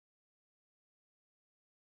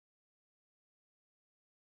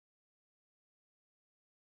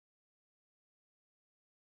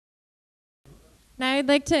Now I'd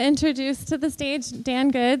like to introduce to the stage Dan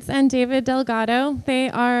Goods and David Delgado.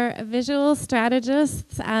 They are visual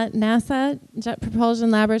strategists at NASA Jet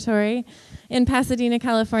Propulsion Laboratory in Pasadena,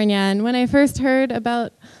 California. And when I first heard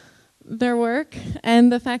about their work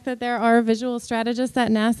and the fact that there are visual strategists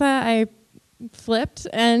at NASA, I flipped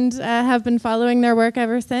and have been following their work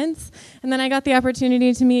ever since. And then I got the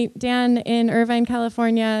opportunity to meet Dan in Irvine,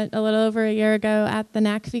 California a little over a year ago at the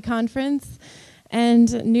NACFE conference,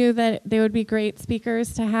 and knew that they would be great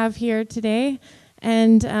speakers to have here today.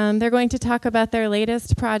 And they're going to talk about their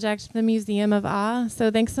latest project, the Museum of Awe.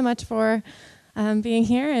 So thanks so much for being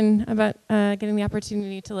here and about getting the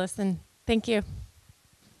opportunity to listen. Thank you.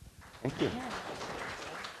 Thank you. Yeah.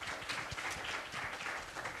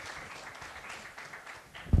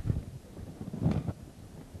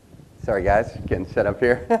 Sorry guys, getting set up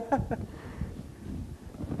here.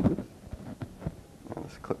 Oh,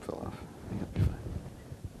 this clip fell off. I think it'll be fine.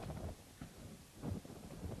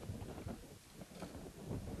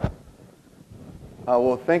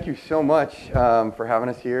 Well, thank you so much for having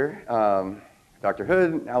us here. Dr.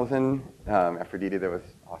 Hood, Allison, Aphrodite, that was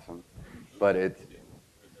awesome. But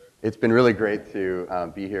it's been really great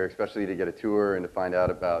to be here, especially to get a tour and to find out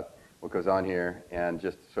about what goes on here and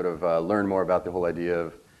just sort of learn more about the whole idea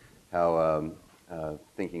of how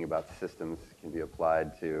thinking about systems can be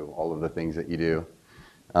applied to all of the things that you do.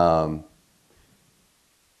 There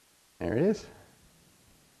it is.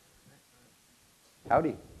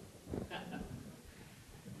 Howdy.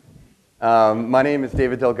 My name is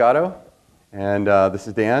David Delgado, and this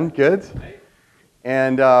is Dan Goods.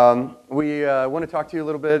 And we want to talk to you a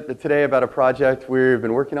little bit today about a project we've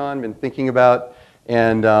been working on, been thinking about,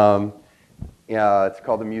 and it's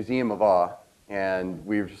called the Museum of Awe. And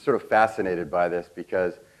we're just sort of fascinated by this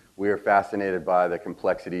because we are fascinated by the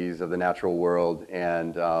complexities of the natural world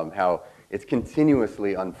and how it's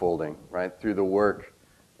continuously unfolding, right, through the work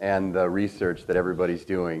and the research that everybody's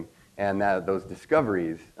doing. And that those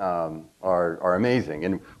discoveries are amazing.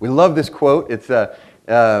 And we love this quote. It's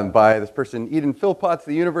by this person, Eden Philpotts: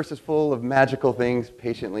 "The universe is full of magical things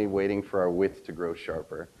patiently waiting for our wits to grow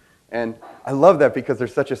sharper." And I love that because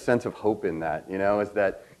there's such a sense of hope in that, you know, is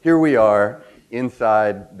that here we are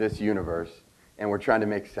inside this universe, and we're trying to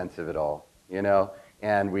make sense of it all, you know?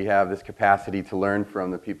 And we have this capacity to learn from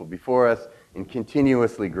the people before us and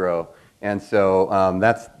continuously grow. And so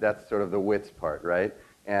that's sort of the wits part, right?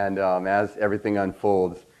 And as everything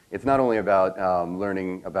unfolds, it's not only about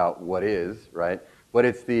learning about what is, right? But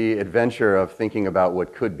it's the adventure of thinking about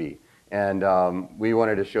what could be. And we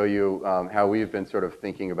wanted to show you how we've been sort of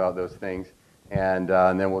thinking about those things. And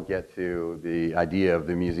then we'll get to the idea of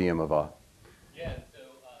the Museum of Awe. Yeah, so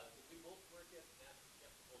we both work at NASA Jet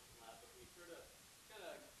Propulsion Lab, but we sort of kind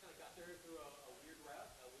of got there through a weird route.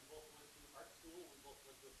 We both went to art school. We both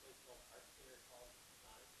went to a place called Art Center College of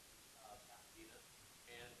Design in Pasadena.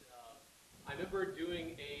 And I remember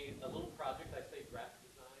doing a little project. I studied graphic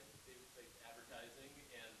design, David studied advertising,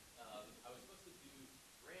 and I was supposed to do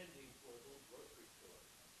branding for a little grocery store.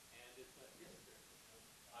 And it's yes, sir.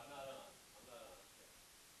 I'm not on.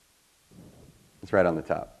 It's right on the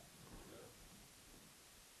top.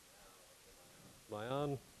 Am I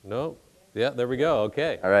on? No? Yeah, there we go.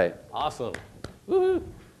 Okay. All right. Awesome. Woohoo.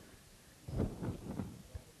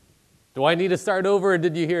 Do I need to start over, or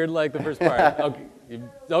did you hear like the first part?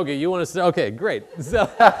 Okay, you want to start? Okay, great. So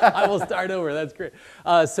I will start over. That's great.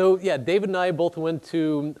 So yeah, David and I both went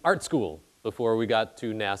to art school before we got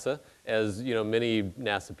to NASA, as you know, many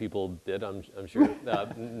NASA people did, I'm sure.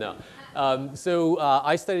 No. So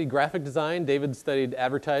I studied graphic design. David studied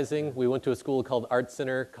advertising. We went to a school called Art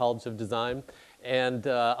Center College of Design. And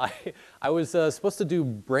I was supposed to do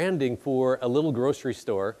branding for a little grocery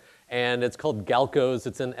store. And it's called Galco's.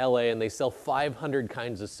 It's in LA, and they sell 500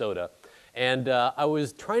 kinds of soda. And I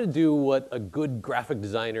was trying to do what a good graphic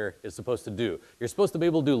designer is supposed to do. You're supposed to be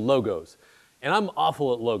able to do logos. And I'm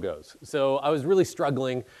awful at logos. So I was really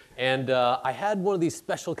struggling. And I had one of these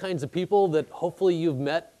special kinds of people that hopefully you've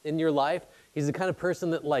met in your life. He's the kind of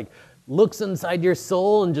person that like looks inside your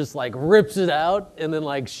soul and just like rips it out and then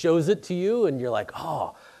like shows it to you. And you're like,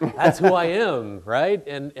 oh, that's who I am, right?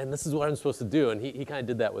 And this is what I'm supposed to do. And he kind of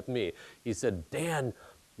did that with me. He said, Dan,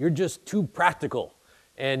 you're just too practical.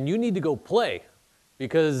 And you need to go play.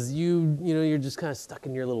 Because you're just kind of stuck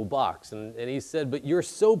in your little box. And he said, but you're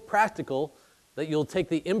so practical that you'll take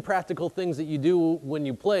the impractical things that you do when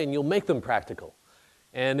you play and you'll make them practical.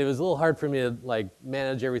 And it was a little hard for me to like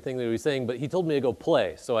manage everything that he was saying, but he told me to go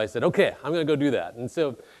play. So I said, okay, I'm gonna go do that. And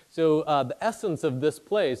so the essence of this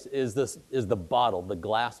place is the bottle, the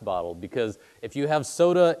glass bottle, because if you have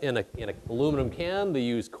soda in an aluminum can, they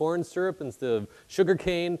use corn syrup instead of sugar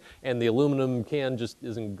cane, and the aluminum can just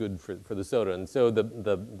isn't good for the soda. And so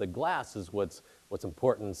the glass is what's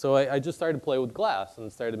important. So I just started to play with glass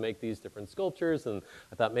and started to make these different sculptures, and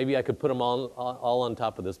I thought maybe I could put them all on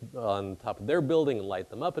top of their building and light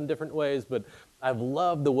them up in different ways. But I've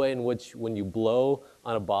loved the way in which when you blow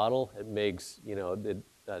on a bottle, it makes, it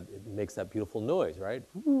makes that beautiful noise, right?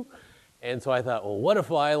 And so I thought, well, what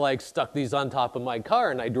if I like stuck these on top of my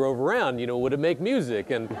car and I drove around, would it make music?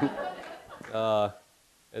 And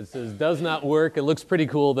it says does not work. It looks pretty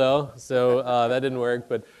cool though, so that didn't work.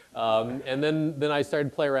 But and then I started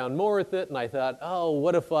to play around more with it, and I thought, oh,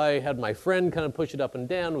 what if I had my friend kind of push it up and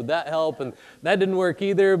down? Would that help? And that didn't work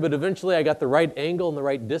either. But eventually, I got the right angle and the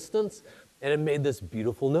right distance, and it made this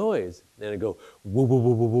beautiful noise. And it'd go woo woo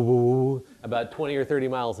woo woo woo woo about 20 or 30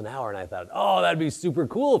 miles an hour. And I thought, oh, that'd be super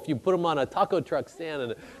cool if you put them on a taco truck stand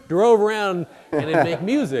and drove around and it'd make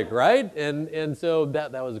music, right? And so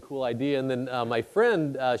that was a cool idea. And then my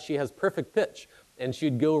friend, she has perfect pitch. And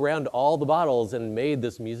she'd go around all the bottles and made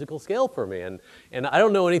this musical scale for me. And I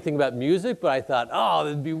don't know anything about music, but I thought, oh,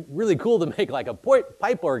 it'd be really cool to make like a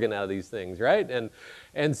pipe organ out of these things, right?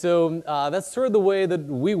 And so that's sort of the way that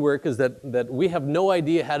we work, is that we have no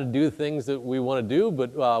idea how to do things that we want to do,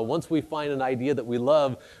 but once we find an idea that we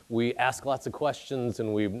love, we ask lots of questions,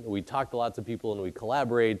 and we talk to lots of people, and we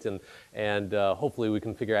collaborate, and hopefully we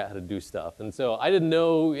can figure out how to do stuff. And so I didn't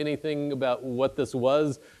know anything about what this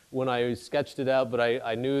was when I sketched it out, but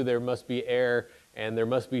I knew there must be air and there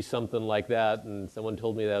must be something like that, and someone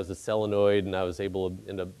told me that was a solenoid, and I was able to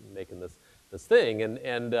end up making this thing.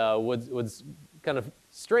 And what's kind of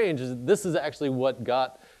strange is this is actually what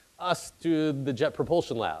got us to the Jet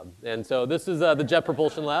Propulsion Lab. And so this is the Jet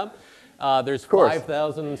Propulsion Lab. There's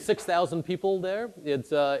 5,000, 6,000 people there.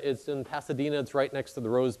 It's in Pasadena. It's right next to the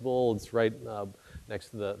Rose Bowl. It's right next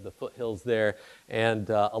to the foothills there, and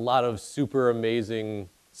a lot of super amazing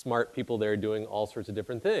smart people there doing all sorts of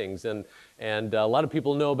different things. And a lot of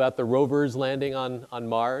people know about the rovers landing on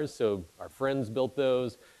Mars, so our friends built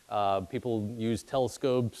those. People use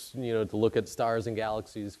telescopes, to look at stars and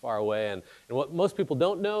galaxies far away. And what most people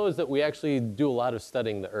don't know is that we actually do a lot of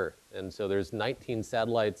studying the Earth. And so there's 19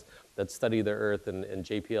 satellites that study the Earth, and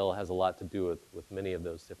JPL has a lot to do with many of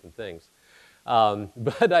those different things.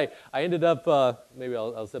 But I ended up, maybe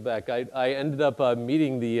I'll step back. I ended up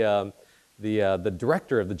meeting the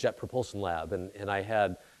director of the Jet Propulsion Lab, and I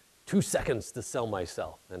had 2 seconds to sell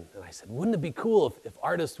myself. And I said, wouldn't it be cool if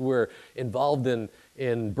artists were involved in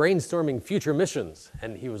brainstorming future missions?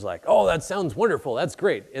 And he was like, oh, that sounds wonderful, that's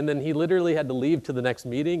great. And then he literally had to leave to the next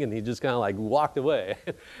meeting, and he just kind of like walked away.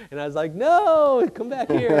 And I was like, no, come back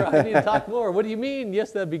here, I need to talk more. What do you mean?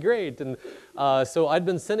 Yes, that'd be great. And so I'd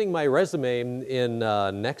been sending my resume in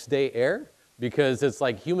next day air, because it's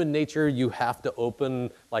like human nature, you have to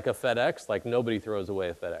open like a FedEx, like nobody throws away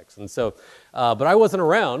a FedEx. And so, but I wasn't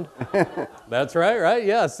around. That's right?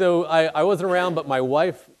 Yeah, so I wasn't around, but my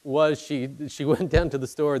wife was. She went down to the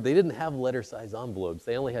store. They didn't have letter-size envelopes.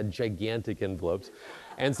 They only had gigantic envelopes.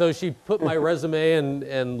 And so she put my resume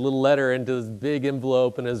and little letter into this big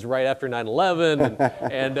envelope, and it was right after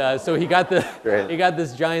 9/11. And so he got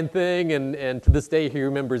this giant thing, and to this day he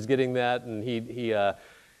remembers getting that, and he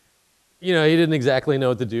he didn't exactly know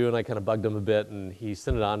what to do, and I kind of bugged him a bit, and he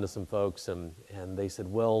sent it on to some folks, and they said,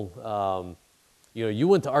 well, you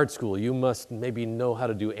went to art school, you must maybe know how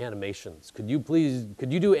to do animations. Could you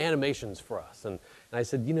do animations for us? And I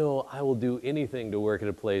said, I will do anything to work at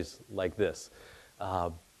a place like this.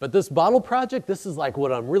 But this bottle project, this is like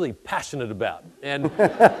what I'm really passionate about. And he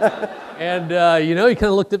kind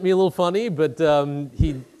of looked at me a little funny, but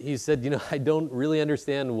he said, I don't really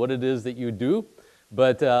understand what it is that you do,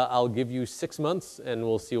 but I'll give you 6 months and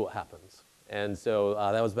we'll see what happens. And so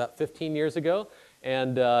that was about 15 years ago.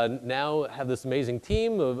 And now have this amazing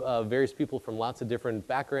team of various people from lots of different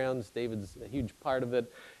backgrounds. David's a huge part of it.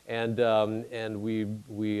 And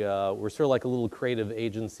we're sort of like a little creative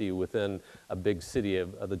agency within a big city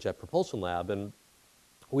of the Jet Propulsion Lab. And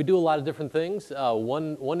we do a lot of different things.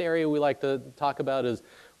 One area we like to talk about is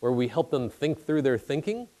where we help them think through their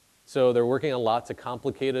thinking. So they're working on lots of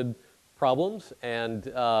complicated problems, and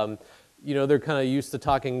they're kind of used to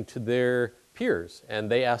talking to their peers,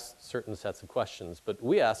 and they ask certain sets of questions, but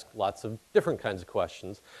we ask lots of different kinds of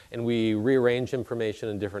questions, and we rearrange information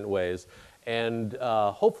in different ways. And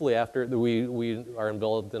hopefully after, we are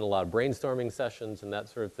involved in a lot of brainstorming sessions and that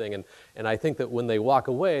sort of thing. And I think that when they walk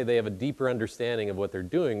away, they have a deeper understanding of what they're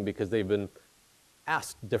doing because they've been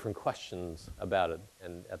asked different questions about it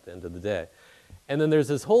and at the end of the day. And then there's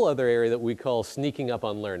this whole other area that we call sneaking up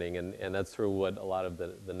on learning, and that's sort of what a lot of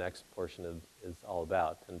the next portion is all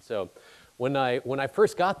about. And so when I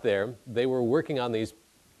first got there, they were working on these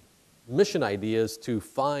mission ideas to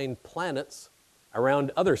find planets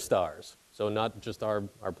around other stars. So not just our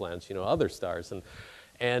planets, other stars.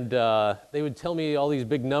 And they would tell me all these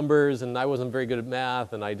big numbers, and I wasn't very good at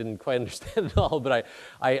math, and I didn't quite understand it all, but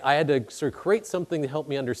I had to sort of create something to help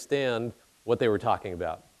me understand what they were talking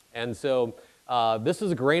about. And so this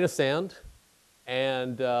is a grain of sand,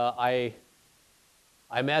 and I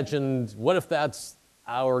imagined, what if that's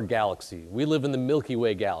our galaxy? We live in the Milky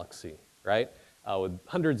Way galaxy, right? With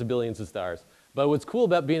hundreds of billions of stars. But what's cool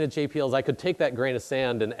about being at JPL is I could take that grain of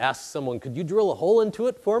sand and ask someone, could you drill a hole into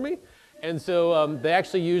it for me? And so they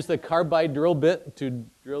actually used the carbide drill bit to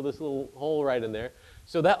drill this little hole right in there.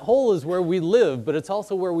 So that hole is where we live, but it's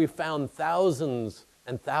also where we found thousands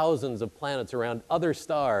and thousands of planets around other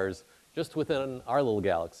stars just within our little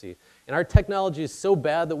galaxy. And our technology is so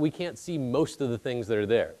bad that we can't see most of the things that are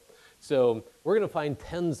there. So we're going to find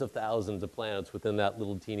tens of thousands of planets within that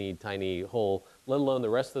little teeny tiny hole, let alone the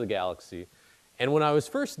rest of the galaxy. And when I was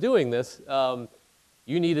first doing this,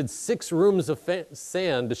 you needed 6 rooms of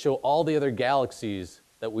sand to show all the other galaxies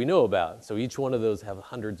that we know about. So each one of those have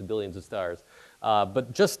hundreds of billions of stars.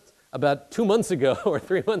 But just about 2 months ago or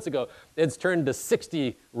 3 months ago, it's turned to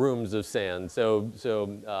 60 rooms of sand. 10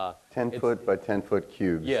 foot by 10 foot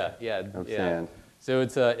cubes of sand. So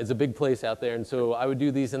it's a big place out there. And so I would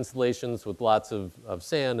do these installations with lots of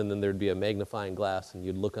sand, and then there'd be a magnifying glass, and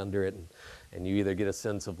you'd look under it, and you either get a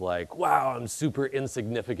sense of like, wow, I'm super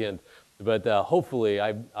insignificant. But hopefully,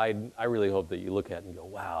 I really hope that you look at it and go,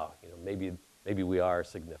 wow, maybe we are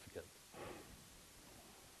significant.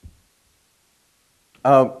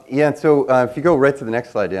 So if you go right to the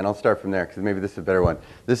next slide, Dan, I'll start from there, because maybe this is a better one.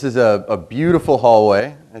 This is a beautiful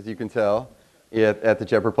hallway, as you can tell, at the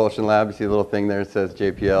Jet Propulsion Lab. You see a little thing there that says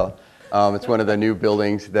JPL. It's one of the new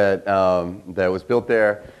buildings that was built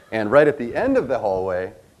there. And right at the end of the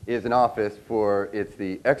hallway is an office it's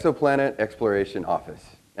the Exoplanet Exploration Office.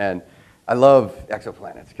 And I love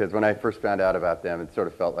exoplanets, because when I first found out about them, it sort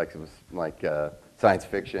of felt like it was like science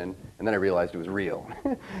fiction, and then I realized it was real.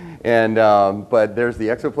 But there's the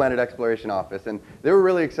Exoplanet Exploration Office, and they were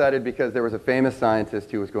really excited because there was a famous scientist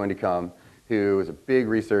who was going to come, who was a big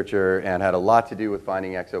researcher and had a lot to do with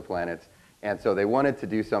finding exoplanets. And so they wanted to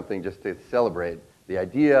do something just to celebrate the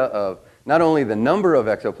idea of not only the number of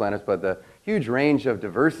exoplanets, but the huge range of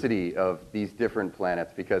diversity of these different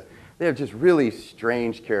planets, because they have just really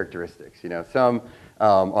strange characteristics. Some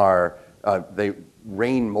they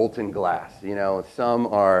rain molten glass. Some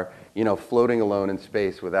are floating alone in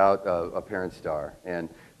space without a parent star, and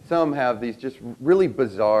some have these just really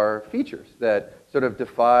bizarre features that sort of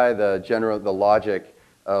defy the logic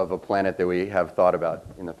of a planet that we have thought about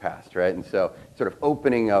in the past, right? And so sort of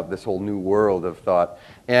opening up this whole new world of thought.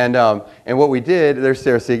 And what we did, there's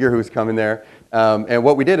Sarah Seeger, who's coming there, and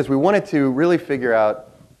what we did is we wanted to really figure out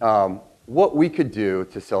what we could do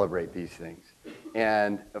to celebrate these things.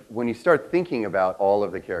 And when you start thinking about all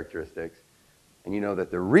of the characteristics, and you know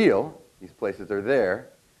that they're real, these places are there,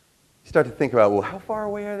 you start to think about, well, how far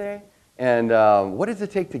away are they? And what does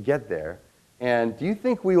it take to get there? And do you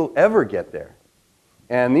think we will ever get there?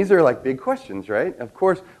 And these are like big questions, right? Of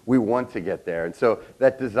course, we want to get there. And so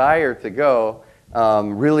that desire to go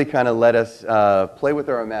really kind of let us play with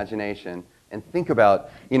our imagination and think about,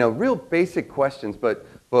 real basic questions, but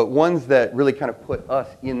ones that really kind of put us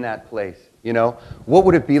in that place. What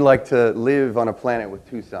would it be like to live on a planet with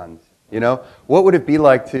 2 suns? What would it be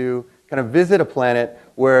like to kind of visit a planet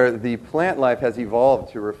where the plant life has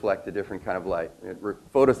evolved to reflect a different kind of light? It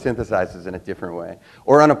photosynthesizes in a different way.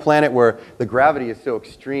 Or on a planet where the gravity is so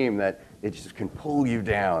extreme that it just can pull you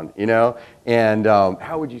down, And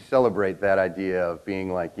how would you celebrate that idea of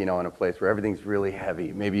being like, in a place where everything's really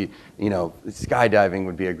heavy? Maybe, skydiving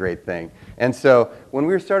would be a great thing. And so when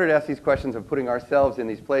we started to ask these questions of putting ourselves in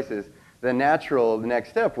these places, the next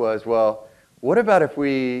step was, well, what about if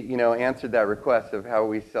we, answered that request of how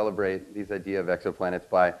we celebrate these idea of exoplanets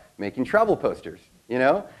by making travel posters?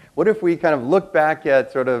 What if we kind of look back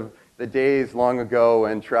at sort of the days long ago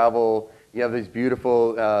and travel? You have these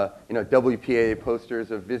beautiful, WPA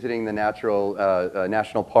posters of visiting the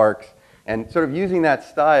national parks, and sort of using that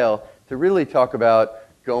style to really talk about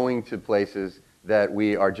going to places that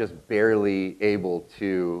we are just barely able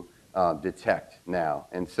to detect now.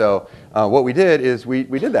 And so what we did is we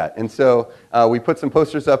did that. And so we put some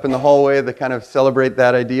posters up in the hallway that kind of celebrate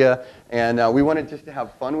that idea. And we wanted just to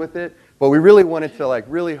have fun with it. But we really wanted to like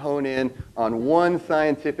really hone in on one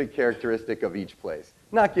scientific characteristic of each place.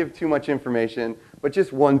 Not give too much information, but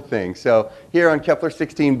just one thing. So here on Kepler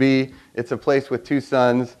 16b, it's a place with 2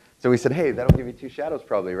 suns. So we said, hey, that'll give you 2 shadows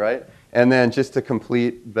probably, right? And then just to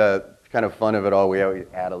complete the kind of fun of it all, we always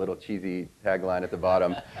add a little cheesy tagline at the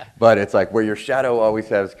bottom. But it's like, where your shadow always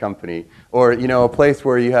has company. Or, you know, a place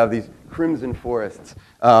where you have these crimson forests,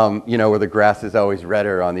 you know, where the grass is always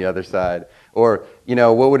redder on the other side. Or, you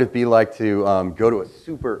know, what would it be like to go to a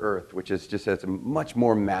super Earth, which is just as much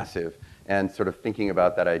more massive, and sort of thinking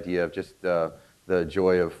about that idea of just the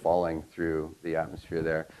joy of falling through the atmosphere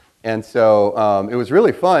there. And so it was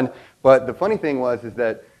really fun. But the funny thing is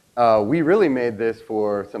that we really made this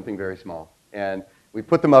for something very small. And we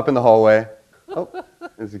put them up in the hallway. Oh,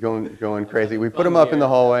 this is going crazy. We put them up in the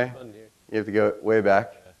hallway. You have to go way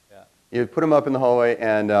back. You put them up in the hallway,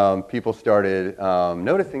 and people started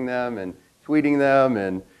noticing them and tweeting them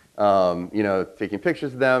and you know, taking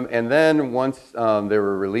pictures of them. And then once they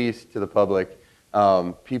were released to the public,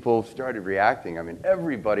 people started reacting. I mean,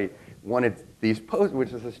 everybody wanted these posts,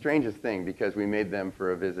 which is the strangest thing because we made them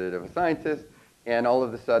for a visit of a scientist, and all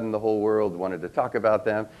of a sudden the whole world wanted to talk about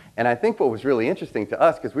them. And I think what was really interesting to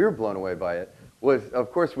us, because we were blown away by it, was,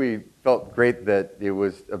 of course, we felt great that it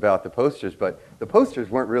was about the posters, but the posters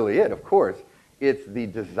weren't really it, of course. It's the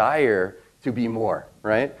desire to be more,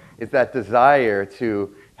 right? It's that desire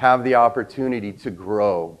to have the opportunity to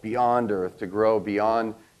grow beyond Earth, to grow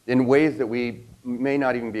beyond in ways that we may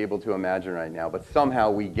not even be able to imagine right now, but somehow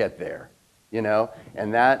we get there, you know?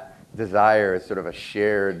 And that desire is sort of a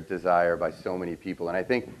shared desire by so many people. And I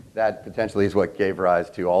think that potentially is what gave rise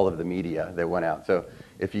to all of the media that went out. So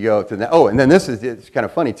if you go to the, oh, and then it's kind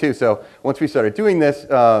of funny too. So once we started doing this,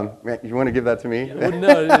 you want to give that to me? Yeah, well,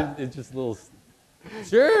 no, it's just a little,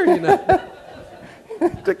 sure, you know.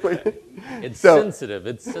 It's sensitive.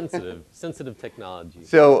 It's sensitive technology.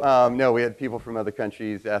 So no, we had people from other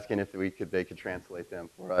countries asking if they could translate them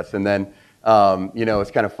for us, and then you know, it's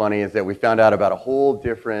kind of funny is that we found out about a whole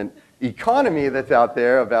different economy that's out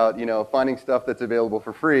there about, you know, finding stuff that's available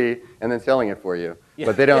for free and then selling it for you, yeah.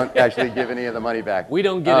 But they don't actually give any of the money back. We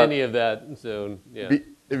don't get any of that, so yeah.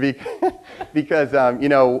 Because you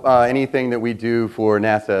know, anything that we do for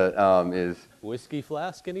NASA is. Whiskey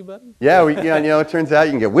flask, anybody? Yeah, you know, it turns out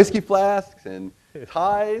you can get whiskey flasks and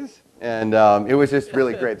ties, and it was just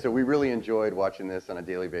really great. So we really enjoyed watching this on a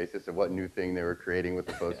daily basis of what new thing they were creating with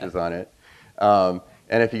the posters on it. And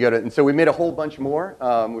if you go to, and so we made a whole bunch more,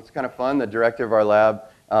 which was kind of fun. The director of our lab,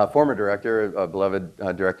 former director, a beloved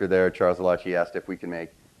director there, Charles Alachi, asked if we could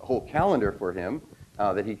make a whole calendar for him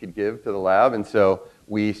that he could give to the lab. And so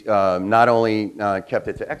we not only kept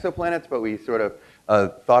it to exoplanets, but we sort of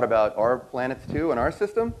thought about our planets too in our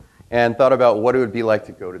system, and thought about what it would be like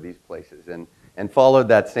to go to these places, and followed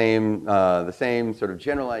that same the same sort of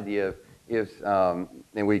general idea of if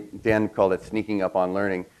and Dan called it sneaking up on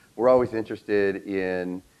learning. We're always interested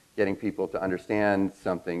in getting people to understand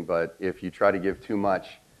something, but if you try to give too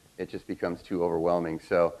much, it just becomes too overwhelming.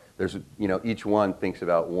 So there's, you know, each one thinks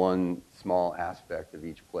about one small aspect of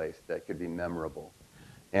each place that could be memorable,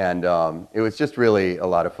 and it was just really a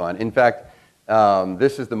lot of fun. In fact.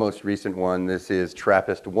 This is the most recent one. This is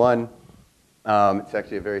TRAPPIST-1. It's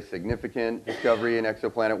actually a very significant discovery in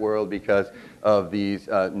exoplanet world because of these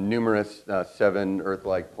numerous 7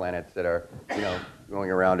 Earth-like planets that are, you know, going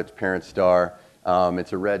around its parent star.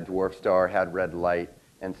 It's a red dwarf star, had red light,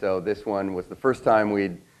 and so this one was the first time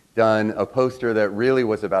we'd done a poster that really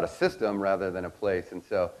was about a system rather than a place. And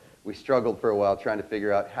so we struggled for a while trying to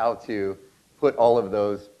figure out how to put all of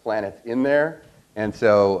those planets in there. And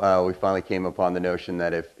so we finally came upon the notion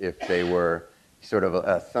that if they were sort of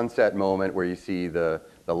a sunset moment where you see the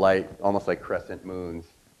light, almost like crescent moons,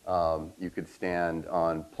 you could stand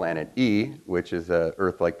on planet E, which is an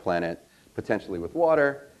Earth-like planet, potentially with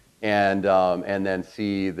water, and then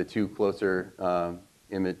see the two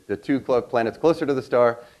planets closer to the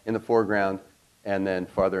star in the foreground, and then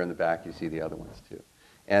farther in the back you see the other ones too.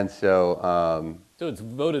 And so, so it's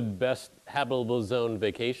voted best habitable zone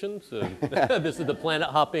vacation. So this is the planet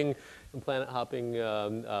hopping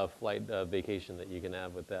flight vacation that you can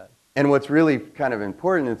have with that. And what's really kind of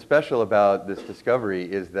important and special about this discovery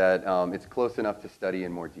is that it's close enough to study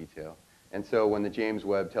in more detail. And so when the James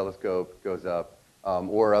Webb Telescope goes up,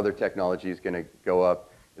 or other technology is going to go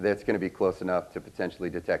up, that's going to be close enough to potentially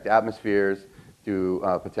detect atmospheres, to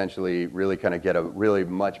potentially really kind of get a really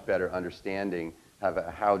much better understanding of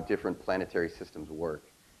how different planetary systems work.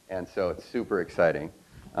 And so it's super exciting.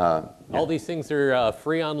 All these things are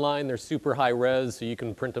free online. They're super high res, so you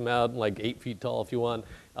can print them out like 8 feet tall if you want.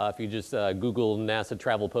 If you just Google NASA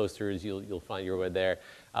travel posters, you'll find your way there.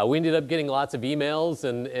 We ended up getting lots of emails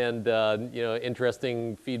and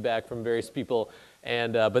interesting feedback from various people.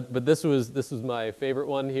 And but this was my favorite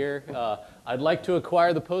one here. I'd like to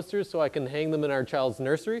acquire the posters so I can hang them in our child's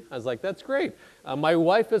nursery. I was like, that's great. My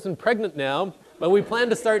wife isn't pregnant now, but we plan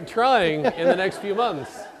to start trying in the next few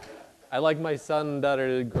months. I like my son and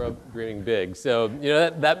daughter to grow up dreaming big. So,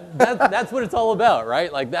 that's what it's all about,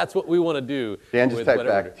 right? Like, that's what we want to do. Dan just typed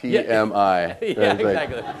back TMI. Yeah,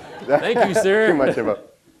 exactly. Thank you, sir. Too much of a...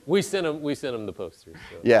 We sent him the posters.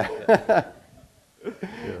 So. Yeah.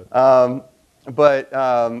 But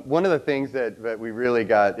one of the things that we really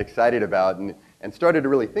got excited about and started to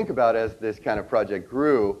really think about as this kind of project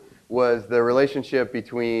grew was the relationship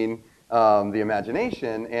between the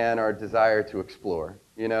imagination and our desire to explore,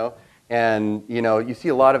 And, you see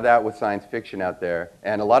a lot of that with science fiction out there,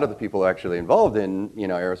 and a lot of the people actually involved in,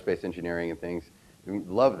 aerospace engineering and things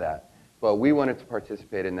love that. But we wanted to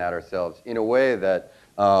participate in that ourselves in a way that,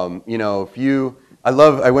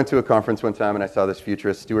 I went to a conference one time and I saw this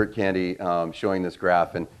futurist, Stuart Candy, showing this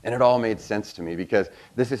graph, and it all made sense to me because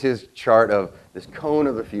this is his chart of this cone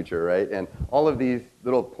of the future, right? And all of these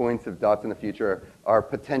little points of dots in the future are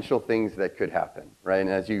potential things that could happen, right? And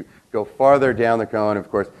as you go farther down the cone,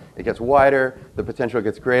 of course, it gets wider, the potential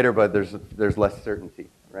gets greater, but there's less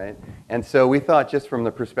certainty, right? And so we thought, just from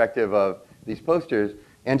the perspective of these posters,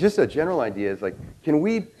 and just a general idea is like, can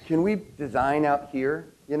we design out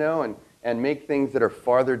here, and make things that are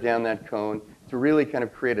farther down that cone to really kind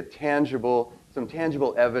of create some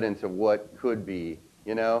tangible evidence of what could be,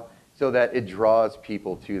 so that it draws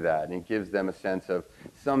people to that and it gives them a sense of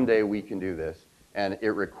someday we can do this, and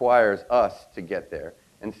it requires us to get there.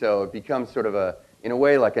 And so it becomes sort of in a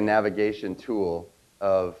way, like a navigation tool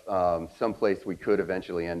of someplace we could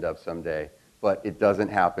eventually end up someday. But it doesn't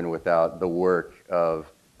happen without the work of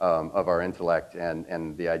our intellect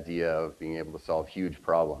and the idea of being able to solve huge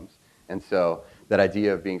problems. And so that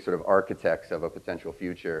idea of being sort of architects of a potential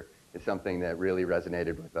future is something that really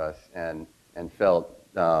resonated with us and felt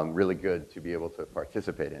really good to be able to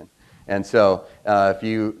participate in. And so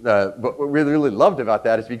what we really loved about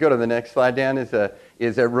that is, if you go to the next slide, Dan, is it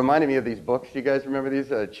reminded me of these books. You guys remember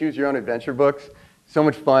these Choose Your Own Adventure books? So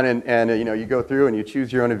much fun, and you go through and you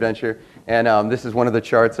choose your own adventure, and this is one of the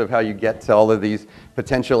charts of how you get to all of these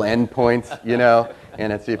potential endpoints,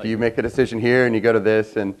 and it's if you make a decision here and you go to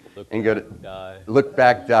this and go to die. Look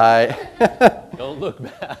back, die. Don't look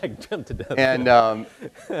back, jump to death.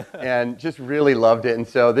 And just really loved it, and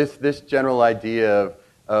so this general idea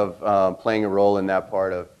of playing a role in that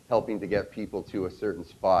part of helping to get people to a certain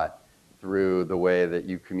spot through the way that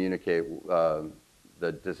you communicate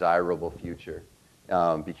the desirable future.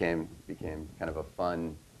 Became kind of a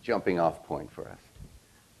fun jumping off point for us.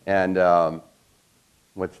 And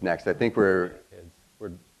what's next? I think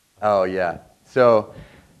oh yeah. So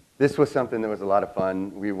this was something that was a lot of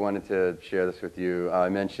fun. We wanted to share this with you. I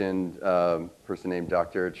mentioned a person named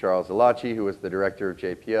Dr. Charles Alachi, who was the director of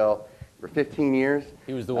JPL for 15 years.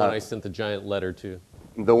 He was the one I sent the giant letter to.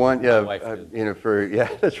 The one, yeah,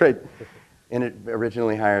 that's right. And it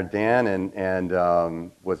originally hired Dan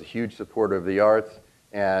and was a huge supporter of the arts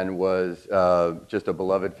and was just a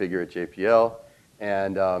beloved figure at JPL.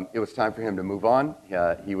 And it was time for him to move on.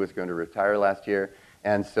 He was going to retire last year.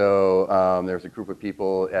 And so there was a group of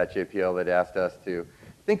people at JPL that asked us to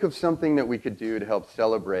think of something that we could do to help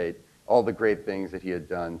celebrate all the great things that he had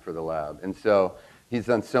done for the lab. And so he's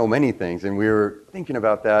done so many things. And we were thinking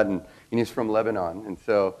about that. And he's from Lebanon. And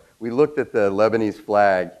so we looked at the Lebanese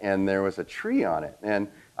flag, and there was a tree on it. And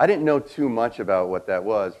I didn't know too much about what that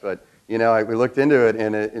was, but we looked into it,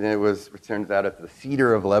 and it turns out it's the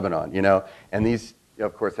Cedar of Lebanon, And these,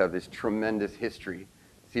 of course, have this tremendous history.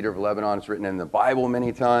 Cedar of Lebanon is written in the Bible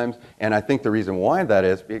many times, and I think the reason why that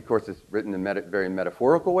is, of course, it's written in very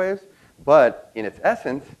metaphorical ways, but in its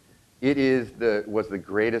essence, it was the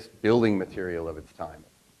greatest building material of its time,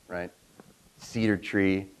 right? Cedar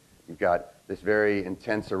tree, you've got this very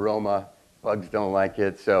intense aroma. Bugs don't like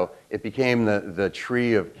it, so it became the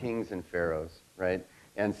tree of kings and pharaohs, right?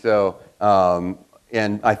 And so,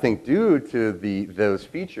 and I think due to those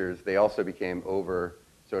features, they also became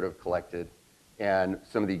sort of collected, and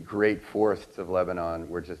some of the great forests of Lebanon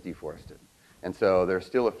were just deforested. And so there's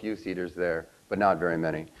still a few cedars there, but not very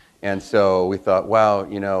many. And so we thought, wow,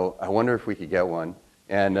 I wonder if we could get one.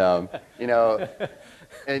 And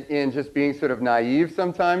and just being sort of naive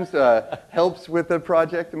sometimes helps with the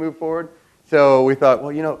project to move forward. So we thought,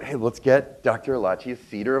 well, hey, let's get Dr. Alachi's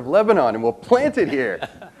Cedar of Lebanon, and we'll plant it here.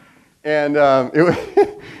 And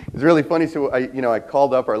it was really funny. So I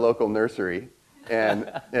called up our local nursery,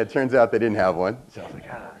 and it turns out they didn't have one. So I was like,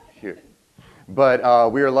 shoot.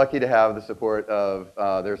 But we were lucky to have the support of,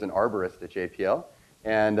 there's an arborist at JPL,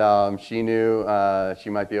 and she knew she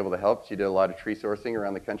might be able to help. She did a lot of tree sourcing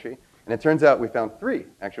around the country. And it turns out we found 3,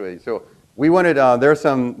 actually. So we wanted, there are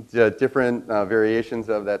some different variations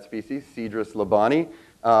of that species, Cedrus labani,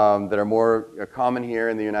 that are more common here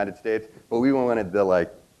in the United States. But we wanted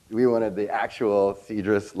the actual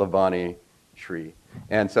Cedrus labani tree.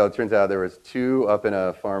 And so it turns out there was 2 up in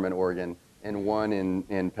a farm in Oregon and 1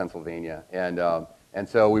 in Pennsylvania. And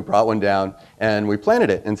so we brought one down and we planted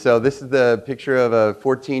it. And so this is the picture of a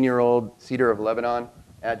 14-year-old cedar of Lebanon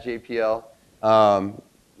at JPL.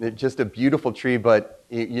 Just a beautiful tree, but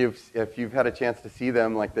if you've had a chance to see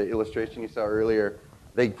them, like the illustration you saw earlier,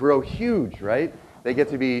 they grow huge, right? They get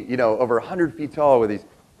to be, over 100 feet tall with these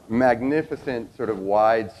magnificent, sort of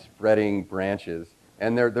wide-spreading branches,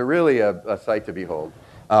 and they're really a sight to behold.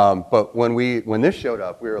 But when this showed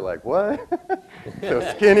up, we were like, what? So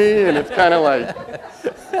skinny, and it's kind of like,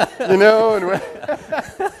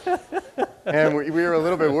 and we were a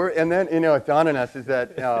little bit worried. And then, it dawned on us is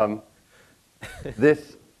that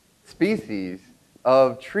this species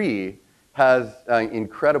of tree has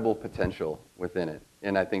incredible potential within it.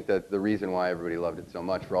 And I think that the reason why everybody loved it so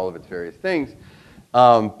much for all of its various things.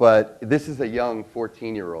 But this is a young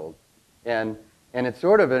 14-year-old. And it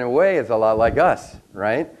sort of, in a way, is a lot like us,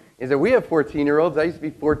 right? Is that we have 14-year-olds. I used to be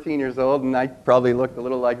 14 years old, and I probably looked a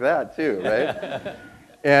little like that, too, right?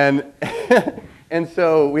 and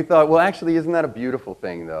so we thought, well, actually, isn't that a beautiful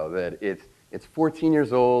thing, though, that it's 14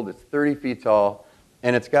 years old, it's 30 feet tall,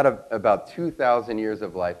 and it's got about 2,000 years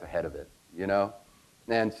of life ahead of it,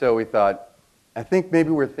 And so we thought, I think maybe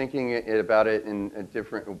we're thinking about it in a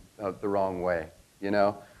different, the wrong way,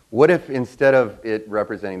 What if instead of it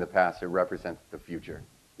representing the past, it represents the future,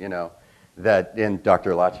 and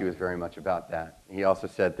Dr. Alachi was very much about that. He also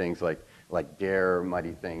said things like dare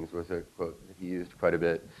mighty things was a quote that he used quite a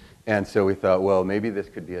bit. And so we thought, well, maybe this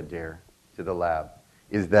could be a dare to the lab,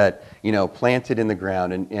 is that, planted in the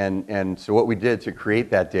ground. And so what we did to create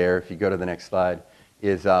that dare, if you go to the next slide,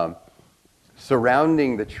 is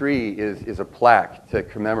surrounding the tree is a plaque to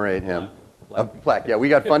commemorate him. A plaque, yeah. We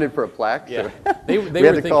got funded for a plaque. Yeah. So they were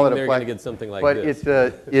thinking they were going to get something like this.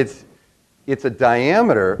 But it's a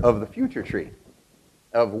diameter of the future tree,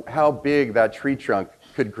 of how big that tree trunk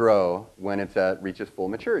could grow when reaches full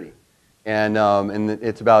maturity. And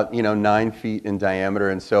it's about 9 feet in diameter.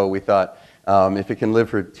 And so we thought if it can live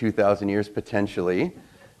for 2,000 years potentially,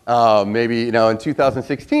 maybe in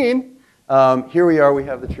 2016, here we are. We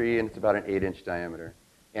have the tree, and it's about an 8-inch diameter.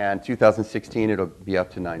 And 2016, it'll be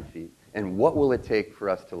up to 9 feet. And what will it take for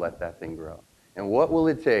us to let that thing grow? And what will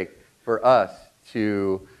it take for us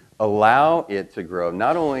to allow it to grow,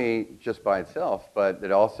 not only just by itself, but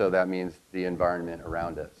that means the environment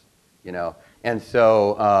around us, And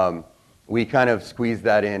so we kind of squeezed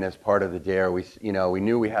that in as part of the dare. We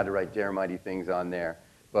knew we had to write dare mighty things on there,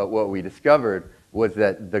 but what we discovered was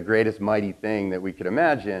that the greatest mighty thing that we could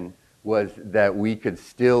imagine was that we could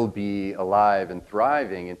still be alive and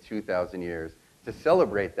thriving in 2,000 years to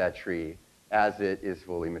celebrate that tree as it is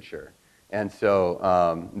fully mature. And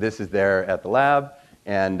so this is there at the lab,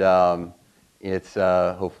 and it's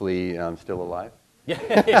hopefully still alive.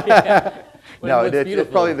 Yeah. No, it's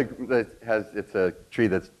probably it's a tree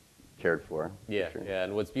that's cared for. Yeah, sure. yeah.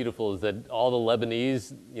 And what's beautiful is that all the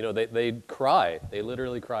Lebanese, they cry. They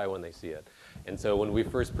literally cry when they see it. And so when we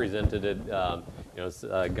first presented it,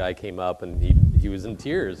 a guy came up and he was in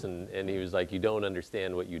tears, and he was like, "You don't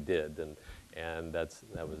understand what you did," and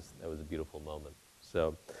that was a beautiful moment.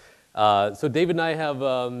 So David and I have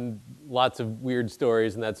lots of weird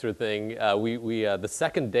stories and that sort of thing. The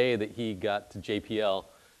second day that he got to JPL.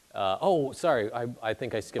 Sorry, I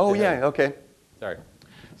think I skipped. Oh ahead. yeah, okay. Sorry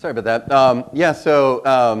about that. So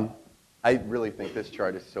I really think this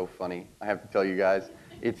chart is so funny. I have to tell you guys,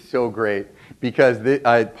 it's so great because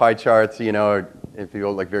pie charts, are, if you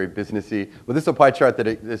go like very businessy. Well, this is a pie chart that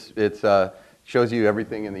it shows you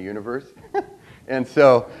everything in the universe, and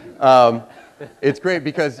so it's great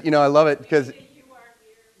because I love it because.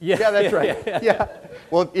 Yeah, that's right. Yeah.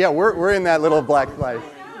 Well, yeah, we're in that little black slice.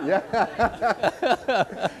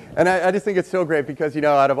 Yeah. And I just think it's so great because,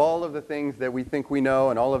 out of all of the things that we think we know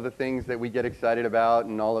and all of the things that we get excited about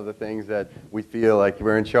and all of the things that we feel like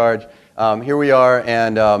we're in charge, here we are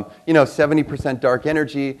and, 70% dark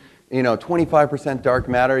energy, 25% dark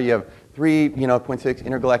matter. You have 3.6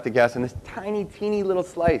 intergalactic gas, and this tiny, teeny little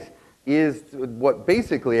slice is what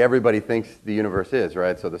basically everybody thinks the universe is,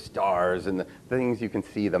 right? So the stars and the things you can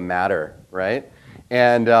see, the matter, right?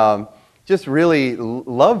 And just really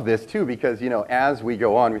love this too, because as we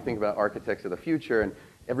go on, we think about architects of the future, and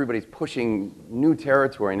everybody's pushing new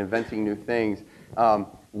territory and inventing new things.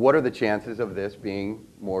 What are the chances of this being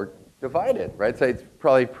more divided, right? So it's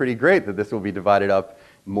probably pretty great that this will be divided up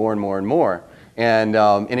more and more and more. And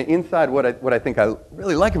inside, what I think I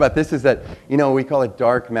really like about this is that we call it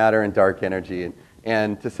dark matter and dark energy,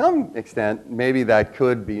 and to some extent, maybe that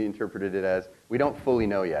could be interpreted as we don't fully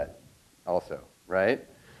know yet, also, right?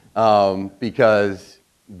 Because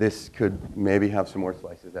this could maybe have some more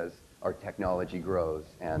slices as our technology grows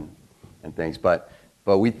and things, but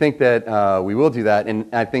we think that we will do that, and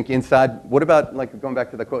I think inside, what about, like going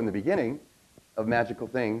back to the quote in the beginning of magical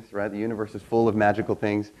things, right? The universe is full of magical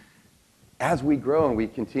things. As we grow and we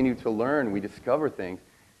continue to learn, we discover things,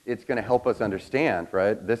 it's going to help us understand,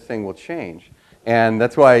 right? This thing will change. And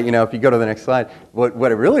that's why, if you go to the next slide, what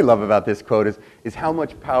I really love about this quote is how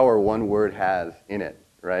much power one word has in it,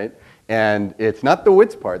 right? And it's not the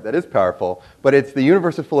wits part that is powerful, but it's the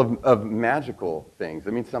universe is full of magical things. I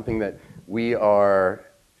mean, something that we are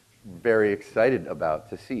very excited about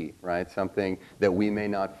to see, right? Something that we may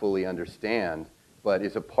not fully understand, but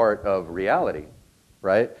is a part of reality,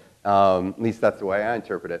 right? At least that's the way I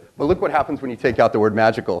interpret it. But look what happens when you take out the word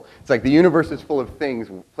magical. It's like the universe is full of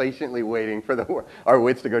things patiently waiting for our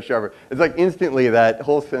wits to go sharper. It's like instantly that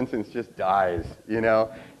whole sentence just dies,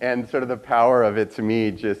 And sort of the power of it to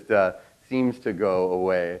me just seems to go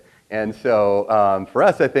away. And so for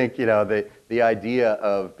us, I think, the idea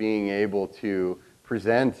of being able to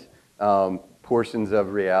present portions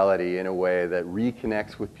of reality in a way that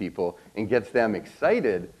reconnects with people and gets them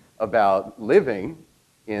excited about living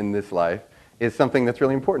in this life is something that's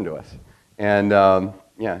really important to us. And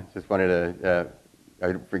just wanted to,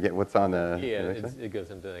 I forget what's on the next slide? It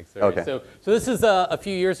goes into the next. Okay. So this is a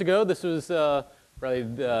few years ago. This was probably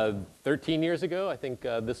 13 years ago. I think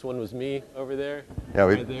this one was me over there. Yeah,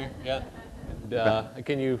 right there. Yeah. And,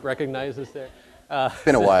 can you recognize this there? It's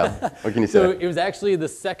been a while. What can you say? So it was actually the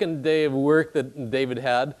second day of work that David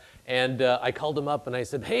had, and I called him up and I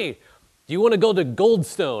said, "Hey, do you want to go to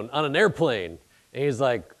Goldstone on an airplane?" And he's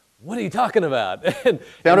like, "What are you talking about?"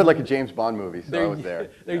 Sounded like a James Bond movie, so I was there.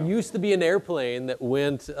 There used to be an airplane that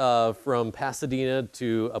went from Pasadena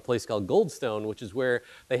to a place called Goldstone, which is where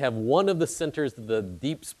they have one of the centers of the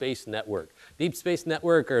Deep Space Network. Deep Space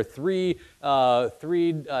Network are three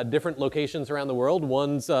different locations around the world.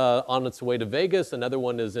 One's on its way to Vegas, another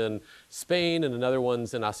one is in Spain, and another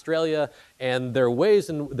one's in Australia. And they're ways,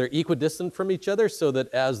 and they're equidistant from each other, so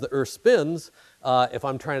that as the Earth spins, if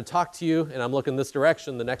I'm trying to talk to you and I'm looking this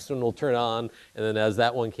direction, the next one will turn on, and then as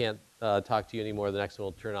that one can't talk to you anymore, the next one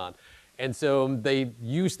will turn on. And so they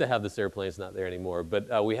used to have this airplane, it's not there anymore,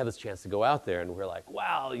 but we had this chance to go out there, and we're like,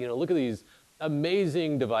 wow, look at these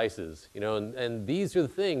amazing devices, and these are the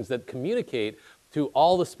things that communicate to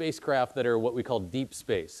all the spacecraft that are what we call deep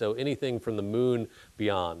space, so anything from the moon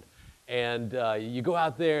beyond. And you go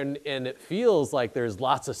out there, and it feels like there's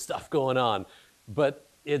lots of stuff going on, but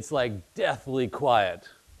it's like deathly quiet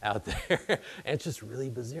out there, and it's just really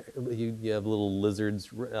bizarre. You have little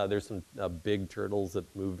lizards. There's some big turtles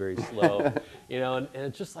that move very slow, and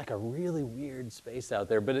it's just like a really weird space out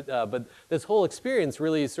there. But this whole experience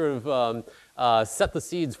really sort of set the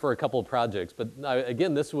seeds for a couple of projects. But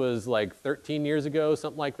again, this was like 13 years ago,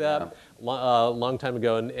 something like that, long time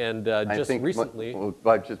ago, and just recently.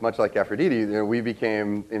 But just much like Aphrodite, we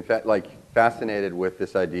became, in fact, like fascinated with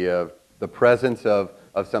this idea of the presence of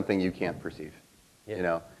something you can't perceive,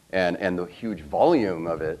 and the huge volume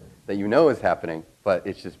of it that is happening, but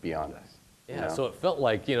it's just beyond us. Yeah, so it felt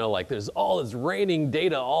like, like there's all this raining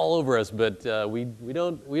data all over us, but we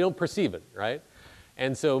don't perceive it, right?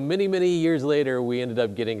 And so many, many years later, we ended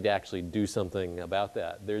up getting to actually do something about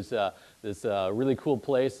that. There's this really cool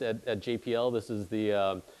place at JPL. This is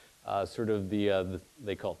the sort of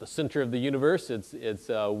they call it the center of the universe. It's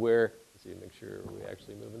where, let's see, make sure we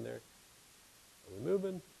actually move in there. Are we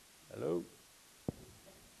moving? Hello?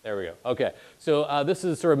 There we go. Okay. So this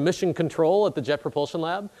is sort of mission control at the Jet Propulsion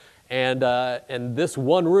Lab. And this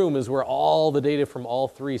one room is where all the data from all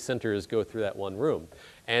three centers go through that one room.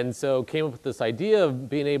 And so came up with this idea of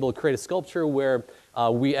being able to create a sculpture where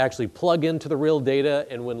we actually plug into the real data,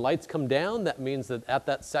 and when lights come down, that means that at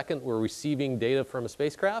that second we're receiving data from a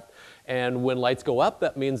spacecraft. And when lights go up,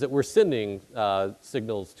 that means that we're sending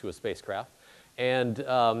signals to a spacecraft. And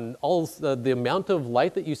all the amount of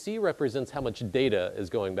light that you see represents how much data is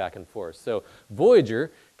going back and forth. So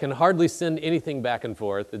Voyager can hardly send anything back and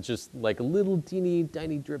forth. It's just like little teeny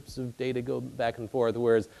tiny drips of data go back and forth,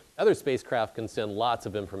 whereas other spacecraft can send lots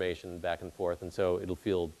of information back and forth, and so it'll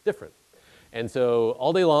feel different. And so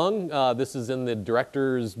all day long, this is in the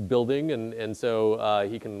director's building, and so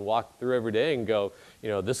he can walk through every day and go,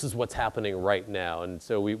 this is what's happening right now. And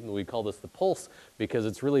so we call this the pulse because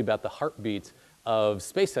it's really about the heartbeat of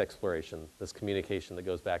space exploration, this communication that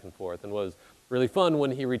goes back and forth. And was really fun when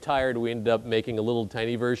he retired, we ended up making a little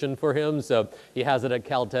tiny version for him. So he has it at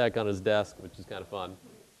Caltech on his desk, which is kind of fun.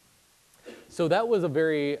 So that was a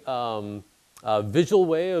very visual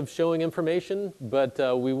way of showing information, but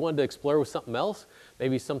we wanted to explore with something else,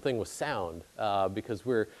 maybe something with sound, because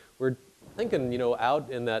we're thinking, out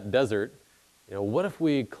in that desert, what if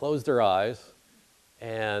we closed our eyes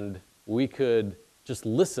and we could just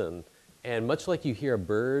listen, and much like you hear a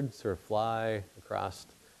bird sort of fly across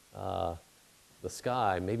the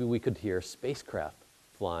sky, maybe we could hear spacecraft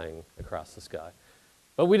flying across the sky.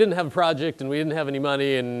 But we didn't have a project, and we didn't have any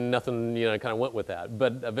money, and nothing, kind of went with that.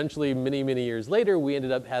 But eventually, many, many years later, we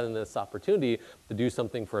ended up having this opportunity to do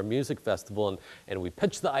something for a music festival, and we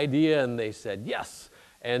pitched the idea, and they said yes.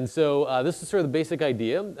 And so this is sort of the basic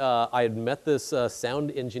idea. I had met this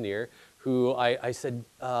sound engineer who I said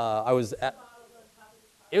I was at.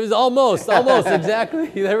 It was almost, exactly.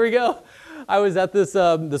 There we go. I was at this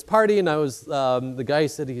this party, and I was the guy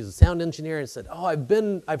said he's a sound engineer, and said, "Oh,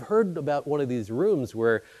 I've heard about one of these rooms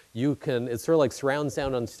where you can. It's sort of like surround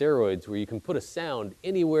sound on steroids, where you can put a sound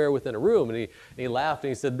anywhere within a room." And he laughed, and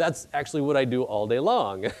he said, "That's actually what I do all day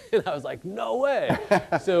long." And I was like, "No way!"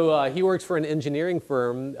 So he works for an engineering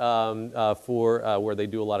firm where they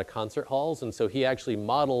do a lot of concert halls, and so he actually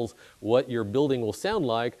models what your building will sound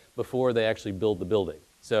like before they actually build the building.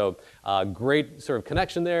 So great sort of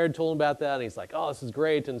connection there, told him about that, and he's like, oh, this is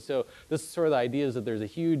great. And so this is sort of the idea is that there's a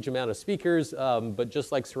huge amount of speakers, but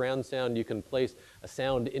just like surround sound, you can place a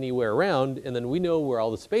sound anywhere around, and then we know where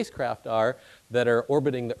all the spacecraft are that are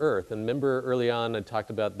orbiting the Earth. And remember early on I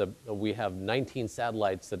talked about we have 19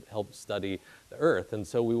 satellites that help study the Earth, and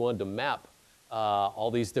so we wanted to map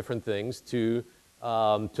all these different things to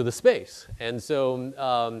the space. And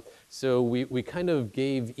so, so we kind of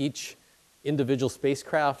gave each individual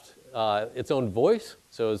spacecraft its own voice,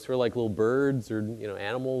 so it's sort of like little birds or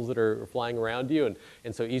animals that are flying around you,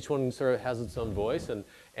 and so each one sort of has its own voice,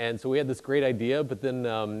 and so we had this great idea, but then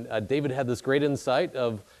David had this great insight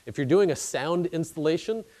of if you're doing a sound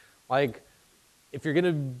installation, like if you're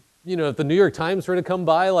gonna, if the New York Times were to come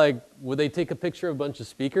by, like would they take a picture of a bunch of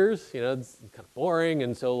speakers? It's kind of boring,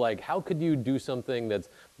 and so like how could you do something that's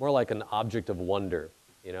more like an object of wonder?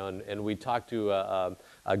 And we talked to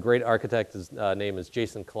a great architect. His name is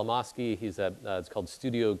Jason Kolomoski. He's at it's called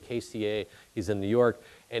Studio KCA. He's in New York,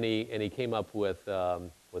 and he came up with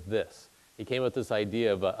this. He came up with this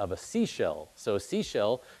idea of a seashell. So a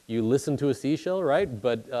seashell, you listen to a seashell, right?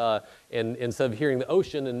 But instead of hearing the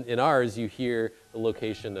ocean, in ours, you hear the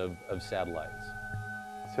location of satellites.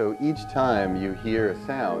 So each time you hear a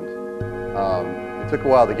sound, it took a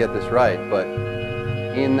while to get this right, but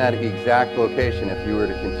in that exact location, if you were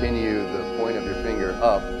to continue the point of your finger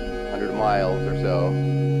up 100 miles or so,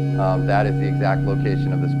 that is the exact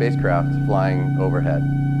location of the spacecraft flying overhead.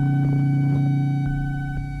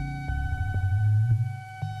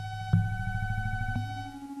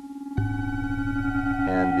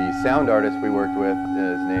 And the sound artist we worked with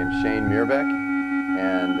is named Shane Muirbeck,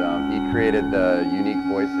 and he created the unique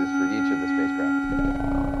voices for each of the spacecraft.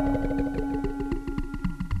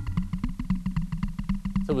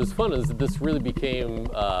 So what was fun is that this really became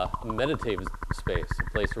a meditative space, a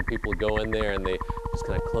place where people go in there and they just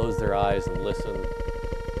kind of close their eyes and listen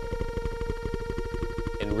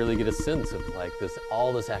and really get a sense of like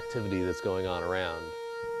all this activity that's going on around.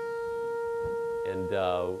 And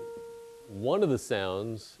one of the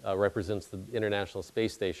sounds represents the International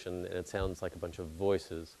Space Station, and it sounds like a bunch of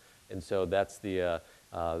voices. And so that's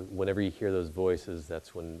whenever you hear those voices,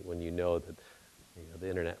 that's when you know that the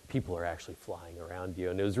internet, people are actually flying around you.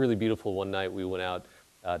 And it was really beautiful. One night we went out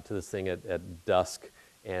to this thing at dusk,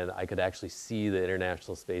 and I could actually see the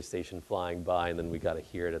International Space Station flying by, and then we got to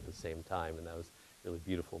hear it at the same time, and that was a really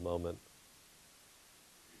beautiful moment.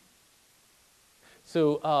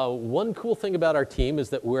 So one cool thing about our team is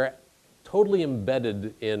that we're totally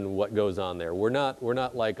embedded in what goes on there. We're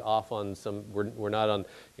not like off on we're not on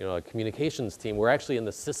a communications team. We're actually in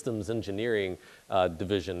the systems engineering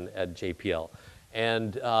division at JPL.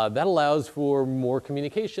 And that allows for more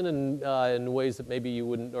communication in ways that maybe you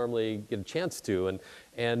wouldn't normally get a chance to.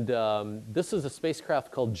 And this is a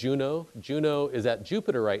spacecraft called Juno. Juno is at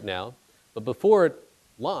Jupiter right now. But before it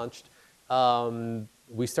launched,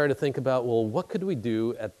 we started to think about, well, what could we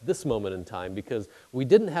do at this moment in time? Because we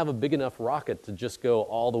didn't have a big enough rocket to just go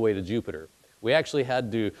all the way to Jupiter. We actually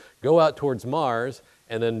had to go out towards Mars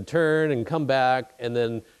and then turn and come back and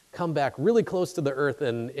then come back really close to the Earth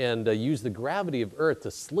and use the gravity of Earth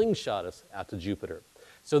to slingshot us out to Jupiter.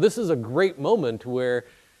 So this is a great moment where,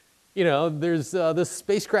 you know, there's this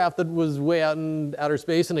spacecraft that was way out in outer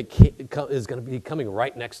space, and it is going to be coming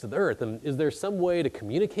right next to the Earth. And is there some way to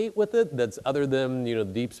communicate with it that's other than, you know,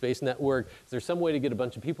 the Deep Space Network? Is there some way to get a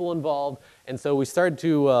bunch of people involved? And so we started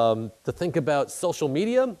to think about social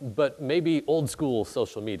media, but maybe old school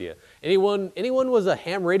social media. Anyone was a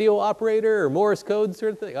ham radio operator or Morse code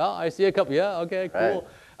sort of thing? Oh, I see a couple. Yeah, okay, cool. Right.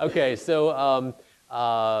 Okay, so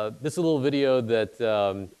this is a little video that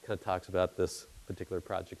kind of talks about this particular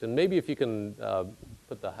project. And maybe if you can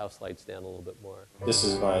put the house lights down a little bit more. This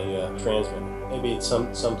is my transmitter. Maybe it's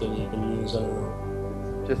something you can use, I don't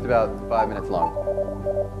know. Just about 5 minutes long.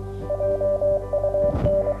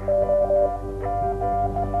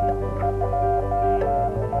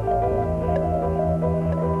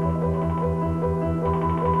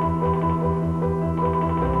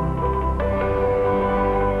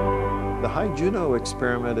 The High Juno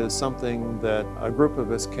experiment is something that a group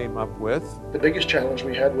of us came up with. The biggest challenge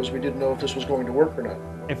we had was we didn't know if this was going to work or not.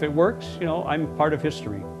 If it works, you know, I'm part of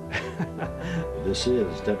history. This is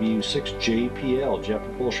W6JPL, Jet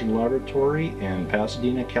Propulsion Laboratory in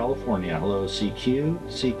Pasadena, California. Hello, CQ,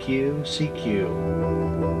 CQ, CQ.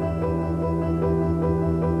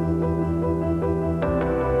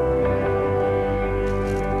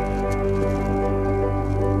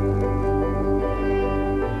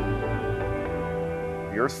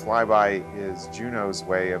 The Earth flyby is Juno's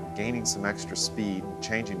way of gaining some extra speed,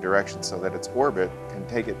 changing direction so that its orbit can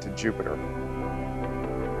take it to Jupiter.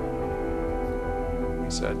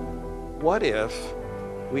 We said, what if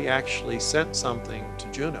we actually sent something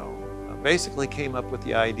to Juno? Basically came up with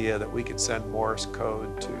the idea that we could send Morse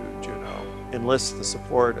code to Juno, enlist the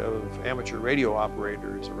support of amateur radio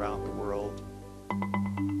operators around the world.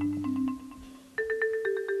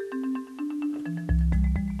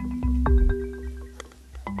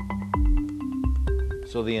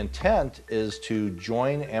 So the intent is to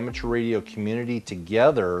join amateur radio community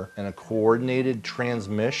together in a coordinated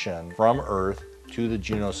transmission from Earth to the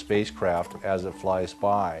Juno spacecraft as it flies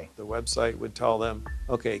by. The website would tell them,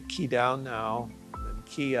 okay, key down now, then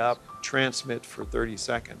key up, transmit for 30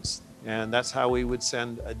 seconds. And that's how we would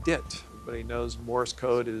send a DIT. Everybody knows Morse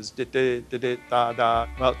code is dit, dit, dit, dit, da, da.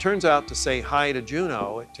 Well, it turns out to say hi to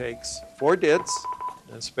Juno, it takes 4 DITs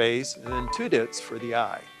in space and then 2 DITs for the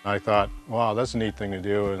eye. I thought, wow, that's a neat thing to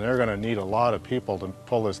do, and they're going to need a lot of people to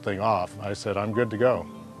pull this thing off. I said, I'm good to go.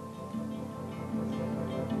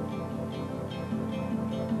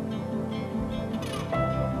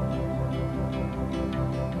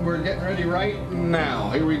 We're getting ready right now.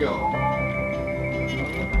 Here we go.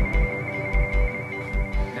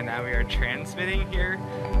 And now we are transmitting here.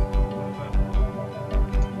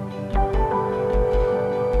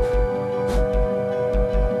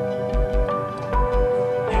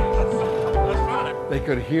 They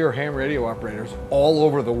could hear ham radio operators all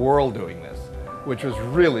over the world doing this, which was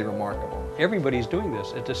really remarkable. Everybody's doing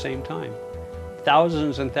this at the same time.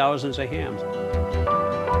 Thousands and thousands of hams.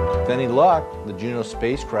 With any luck, the Juno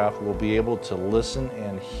spacecraft will be able to listen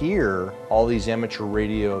and hear all these amateur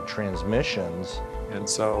radio transmissions. And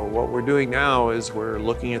so what we're doing now is we're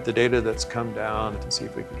looking at the data that's come down to see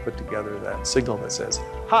if we can put together that signal that says,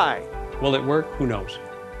 hi. Will it work? Who knows?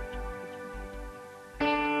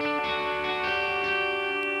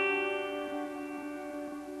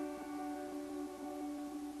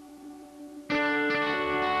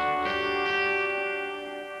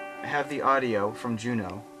 I have the audio from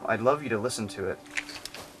Juno. I'd love you to listen to it.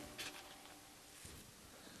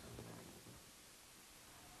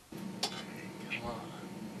 Come on.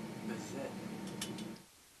 This is it.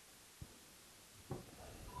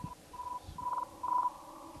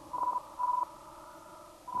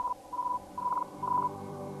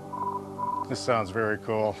 This sounds very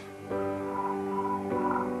cool.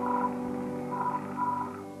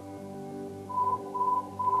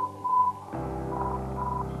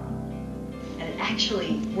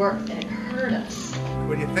 Actually worked and it heard us.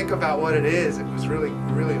 When you think about what it is, it was really,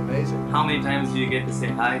 really amazing. How many times do you get to say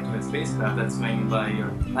hi to a spacecraft that's flying by your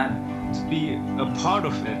planet? To be a part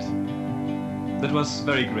of it, that was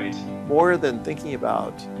very great. More than thinking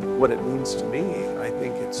about what it means to me, I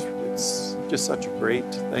think it's just such a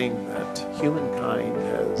great thing that humankind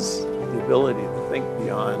has the ability to think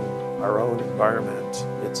beyond our own environment.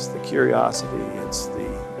 It's the curiosity, it's the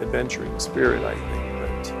adventuring spirit, I think,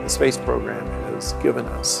 the space program has given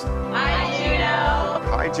us. Hi, Juno!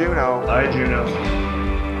 Hi, Juno! Hi, Juno!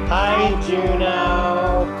 Hi,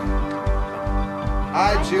 Juno!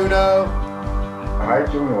 Hi, Juno! Hi,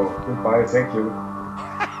 Juno. Goodbye, thank you.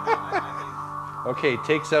 Okay,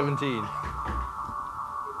 take 17.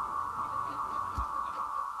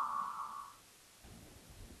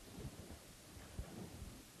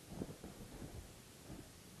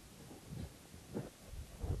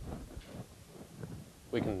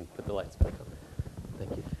 We can put the lights back on.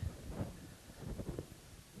 Thank you.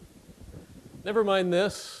 Never mind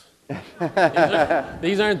this.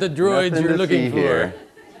 These aren't the droids Nothing you're to looking see here.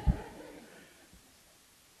 for.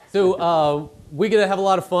 So we get to have a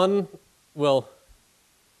lot of fun. Well,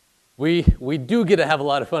 we do get to have a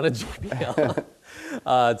lot of fun at GPL.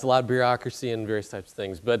 It's a lot of bureaucracy and various types of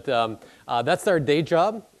things. But that's our day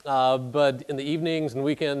job. But in the evenings and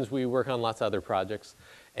weekends, we work on lots of other projects.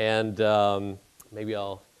 And maybe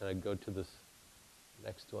I'll kind of go to this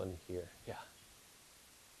next one here. Yeah.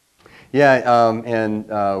 Yeah,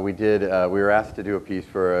 and we did. We were asked to do a piece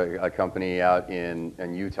for a company out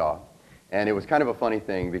in Utah, and it was kind of a funny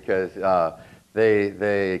thing because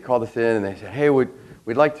they called us in and they said, "Hey, we'd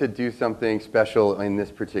like to do something special in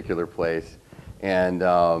this particular place." And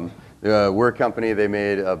we're a company. They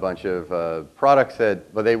made a bunch of products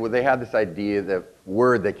that, but they had this idea. The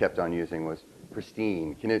word they kept on using was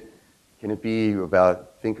pristine. Can it be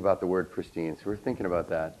about? Think about the word pristine. So we're thinking about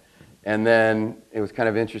that. And then it was kind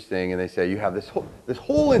of interesting, and they say, you have this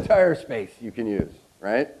whole entire space you can use,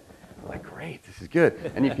 right? I'm like, great, this is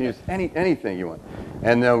good. And you can use anything you want.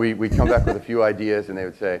 And then we come back with a few ideas, and they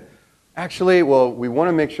would say, actually, well, we want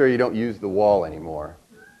to make sure you don't use the wall anymore.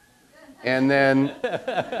 And then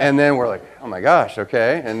we're like, oh my gosh,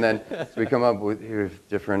 okay. And then so we come up with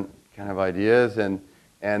different kind of ideas, and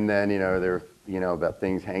then they're about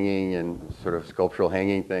things hanging and sort of sculptural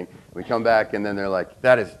hanging thing. We come back and then they're like,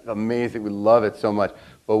 that is amazing, we love it so much.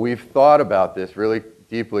 But we've thought about this really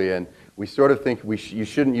deeply, and we sort of think you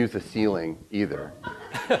shouldn't use the ceiling either.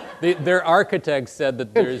 Their architects said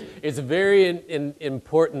that it's very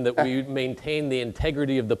important that we maintain the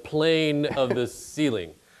integrity of the plane of the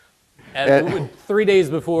ceiling. And 3 days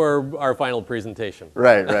before our final presentation.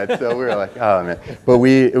 Right. So we were like, oh man. But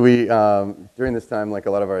we during this time, like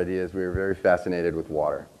a lot of our ideas, we were very fascinated with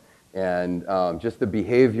water, and just the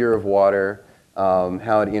behavior of water,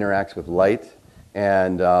 how it interacts with light,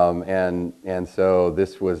 and so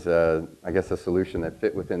this was, I guess, a solution that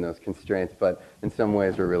fit within those constraints. But in some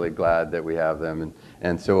ways, we're really glad that we have them,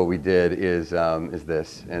 and so what we did is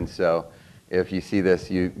this, and so. If you see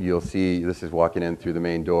this, you'll see this is walking in through the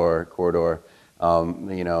main corridor.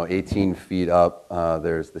 18 feet up,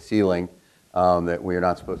 there's the ceiling that we are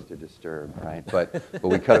not supposed to disturb, right? But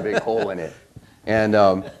we cut a big hole in it, and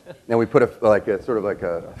then we put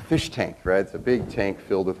a fish tank, right? It's a big tank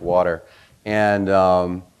filled with water,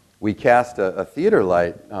 and we cast a theater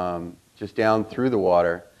light just down through the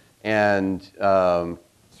water, and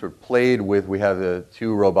sort of played with. We have the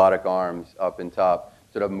two robotic arms up in top.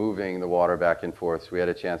 Sort of moving the water back and forth. So we had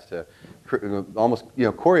a chance to almost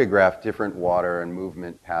choreograph different water and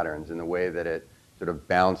movement patterns in the way that it sort of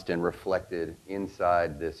bounced and reflected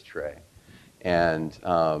inside this tray. And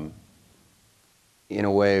in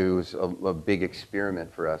a way, it was a big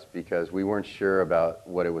experiment for us because we weren't sure about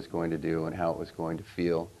what it was going to do and how it was going to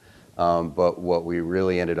feel. But what we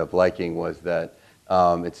really ended up liking was that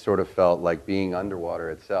it sort of felt like being underwater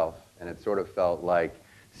itself, and it sort of felt like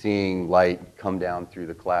seeing light come down through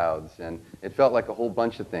the clouds, and it felt like a whole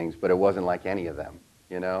bunch of things, but it wasn't like any of them,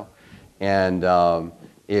 And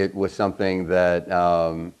it was something that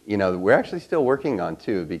we're actually still working on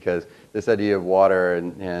too, because this idea of water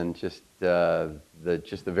and just the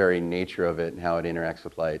very nature of it and how it interacts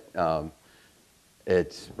with light,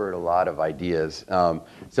 it spurred a lot of ideas.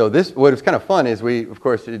 So what was kind of fun is we, of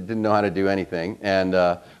course, didn't know how to do anything,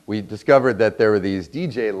 and we discovered that there were these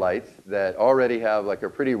DJ lights that already have like a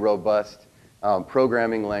pretty robust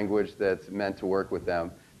programming language that's meant to work with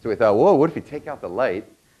them. So we thought, whoa, what if we take out the light?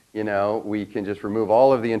 We can just remove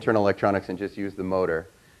all of the internal electronics and just use the motor.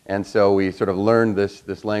 And so we sort of learned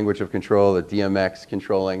this language of control, the DMX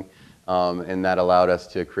controlling, and that allowed us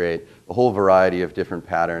to create a whole variety of different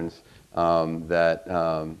patterns that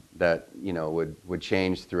would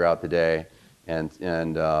change throughout the day, and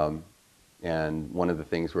one of the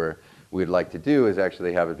things we'd like to do is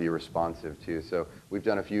actually have it be responsive too. So we've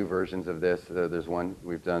done a few versions of this.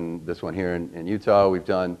 We've done this one here in Utah. We've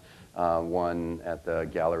done one at the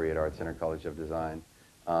gallery at Art Center College of Design.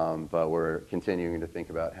 But we're continuing to think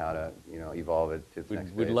about how to evolve it to its next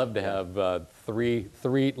phase. We'd love to have three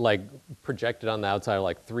like projected on the outside,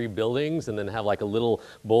 like 3 buildings, and then have like a little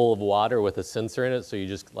bowl of water with a sensor in it. So you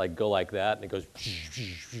just like go like that, and it goes.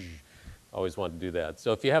 Always want to do that.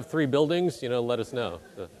 So if you have 3 buildings, let us know.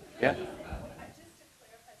 So, yeah.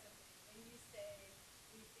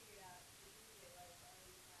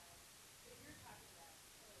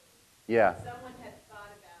 Yeah. Someone had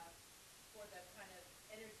thought about, for the kind of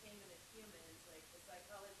entertainment of humans, like the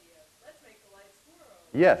psychology of, let's make the light squirrel.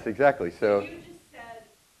 Yes, exactly. So You just said,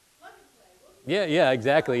 plug and play. Yeah,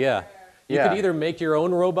 exactly, yeah. You could either make your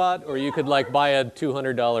own robot, or you could like buy a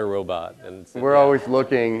 $200 robot. And so, we're always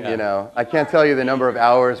looking, you know. I can't tell you the number of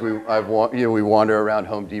hours we wander around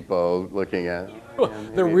Home Depot looking at.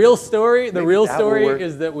 The real story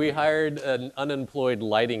is that we hired an unemployed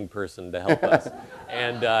lighting person to help us,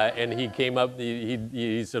 and he came up.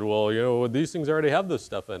 He said, "Well, you know, these things already have this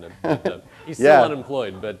stuff in it." But, he's still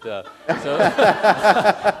unemployed, but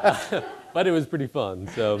but it was pretty fun.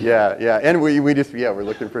 So yeah, and we just we're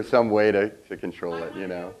looking for some way to control it, you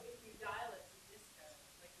know.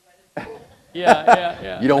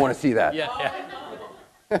 Yeah. You don't want to see that. Yeah.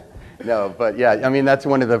 No, but yeah, I mean that's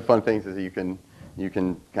one of the fun things is that you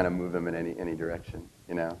can kind of move them in any direction,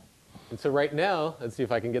 you know. And so right now, let's see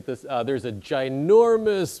if I can get this. There's a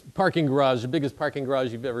ginormous parking garage, the biggest parking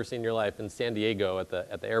garage you've ever seen in your life in San Diego at the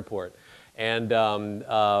airport. And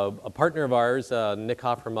a partner of ours, Nick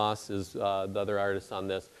Hoffermoss, is the other artist on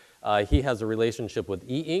this. He has a relationship with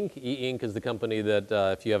E-Ink. E-Ink is the company that,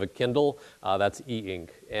 if you have a Kindle, that's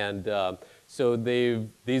E-Ink. And so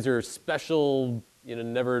these are special,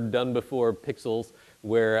 never done before pixels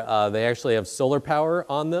where they actually have solar power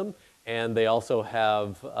on them, and they also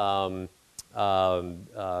have a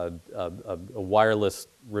wireless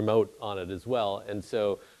remote on it as well. And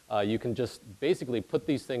so you can just basically put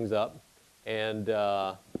these things up, and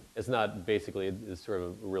it's not basically, it's sort of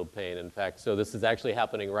a real pain. In fact, so this is actually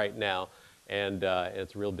happening right now, and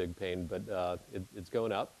it's a real big pain, but it's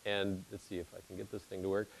going up. And let's see if I can get this thing to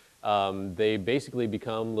work. They basically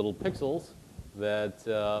become little pixels that,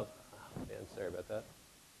 man, sorry about that.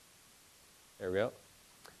 There we go.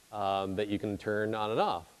 That you can turn on and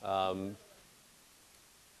off.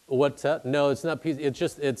 What's that? No, it's not PC. It's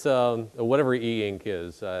just, it's whatever E-Ink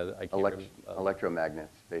is. I can't remember. Electromagnets,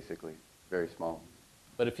 basically. Very small.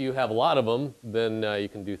 But if you have a lot of them, then you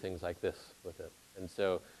can do things like this with it. And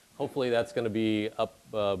so hopefully that's going to be up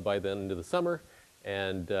by the end of the summer,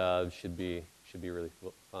 and should be really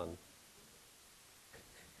fun.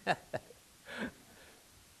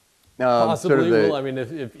 Possibly will. I mean,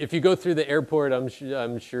 if you go through the airport,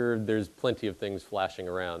 I'm sure there's plenty of things flashing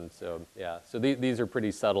around. So yeah, so these are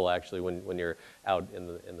pretty subtle actually when you're out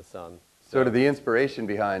in the sun. Sort of the inspiration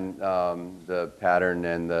behind the pattern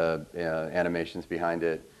and the animations behind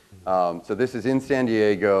it. So this is in San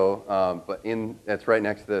Diego, but that's right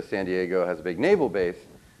next to San Diego has a big naval base,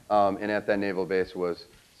 and at that naval base was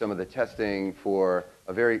some of the testing for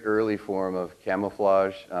a very early form of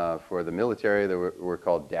camouflage for the military that were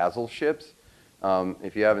called dazzle ships.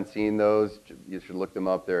 If you haven't seen those, you should look them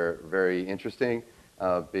up. They're very interesting.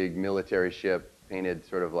 Big military ship painted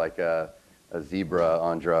sort of like a zebra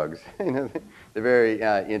on drugs. They're very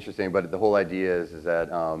interesting, but the whole idea is that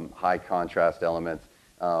high contrast elements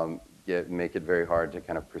make it very hard to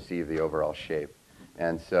kind of perceive the overall shape.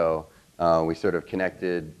 And so we sort of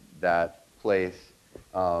connected that place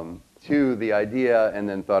to the idea, and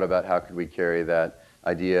then thought about how could we carry that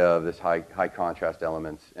idea of this high contrast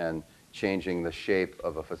elements and changing the shape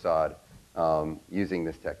of a facade using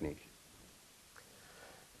this technique.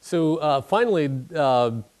 So finally,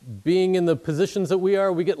 being in the positions that we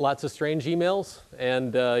are, we get lots of strange emails,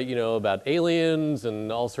 and about aliens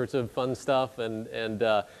and all sorts of fun stuff.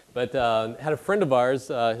 But had a friend of ours.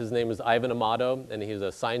 His name is Ivan Amato, and he's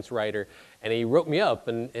a science writer. And he wrote me up,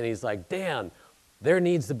 and he's like, Dan, there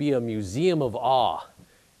needs to be a museum of awe,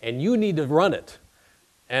 and you need to run it.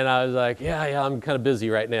 And I was like, yeah, I'm kind of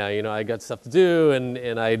busy right now. I got stuff to do,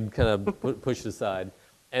 and I kind of pushed aside.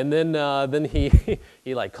 And then he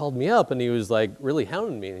like called me up, and he was like really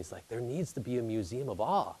hounding me, and he's like, there needs to be a museum of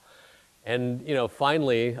awe. And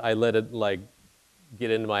finally I let it like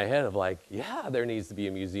get into my head of like, yeah, there needs to be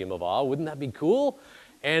a museum of awe. Wouldn't that be cool?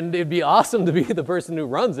 And it'd be awesome to be the person who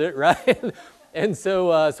runs it, right? And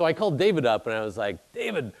so I called David up, and I was like,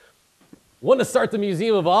 David, want to start the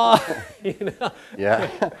Museum of Awe?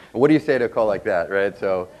 Yeah. What do you say to a call like that, right?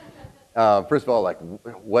 So first of all, like,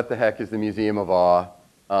 what the heck is the Museum of Awe?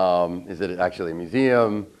 Is it actually a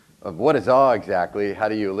museum? What is awe exactly? How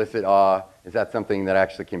do you elicit awe? Is that something that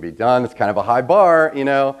actually can be done? It's kind of a high bar,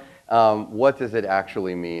 What does it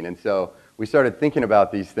actually mean? And so we started thinking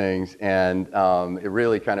about these things, and it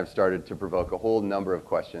really kind of started to provoke a whole number of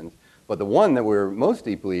questions. But the one that we're most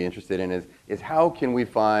deeply interested in is how can we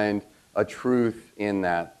find a truth in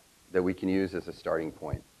that we can use as a starting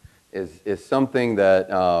point? Is something that,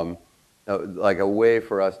 like a way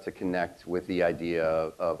for us to connect with the idea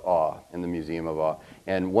of awe in the Museum of Awe.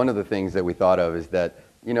 And one of the things that we thought of is that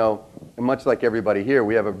you know, much like everybody here,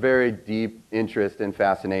 we have a very deep interest and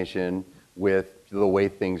fascination with the way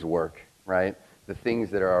things work, right? The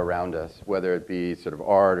things that are around us, whether it be sort of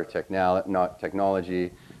art or not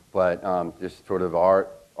technology, but just sort of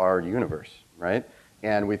our universe, right?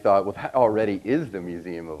 And we thought, well, that already is the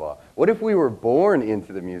Museum of Awe. What if we were born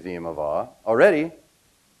into the Museum of Awe already,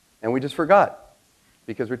 and we just forgot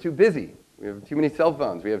because we're too busy? We have too many cell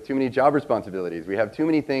phones. We have too many job responsibilities. We have too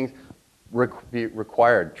many things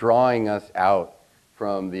required, drawing us out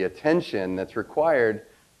from the attention that's required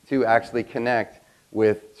to actually connect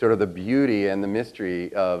with sort of the beauty and the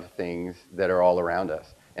mystery of things that are all around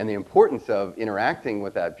us, and the importance of interacting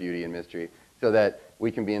with that beauty and mystery so that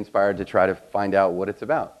we can be inspired to try to find out what it's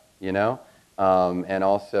about, you know, and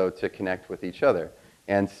also to connect with each other.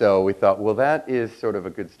 And so we thought, well, that is sort of a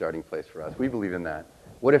good starting place for us. We believe in that.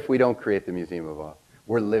 What if we don't create the Museum of Awe?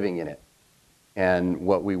 We're living in it. And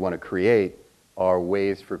what we want to create are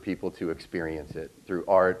ways for people to experience it through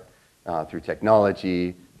art, through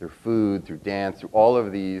technology, through food, through dance, through all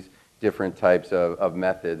of these different types of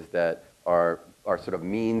methods that are sort of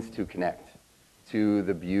means to connect to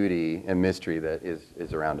the beauty and mystery that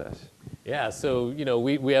is around us. Yeah, so, you know,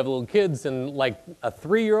 we have little kids, and like a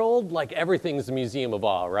 3-year-old, like everything's a Museum of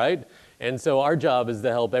Awe, right? And so our job is to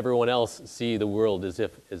help everyone else see the world as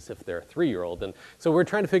if they're a 3-year-old. And so we're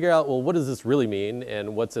trying to figure out, well, what does this really mean,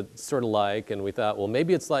 and what's it sort of like? And we thought, well,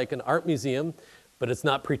 maybe it's like an art museum, but it's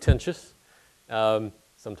not pretentious.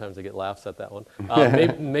 Sometimes I get laughs at that one.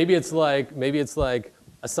 Maybe it's like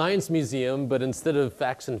a science museum, but instead of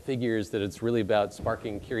facts and figures, that it's really about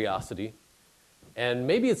sparking curiosity. And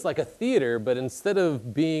maybe it's like a theater, but instead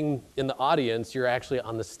of being in the audience, you're actually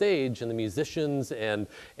on the stage, and the musicians and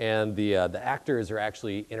the actors are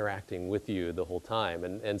actually interacting with you the whole time.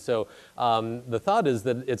 And so the thought is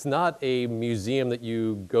that it's not a museum that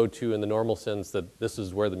you go to in the normal sense that this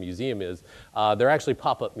is where the museum is. They're actually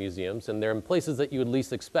pop-up museums, and they're in places that you would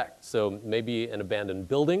least expect. So maybe an abandoned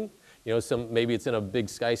building. You know, maybe it's in a big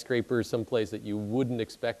skyscraper, someplace that you wouldn't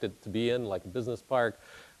expect it to be in, like a business park.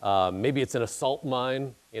 Maybe it's in a salt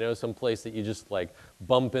mine, you know, someplace that you just like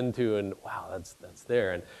bump into and wow, that's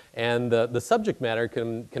there. And the subject matter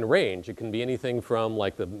can range. It can be anything from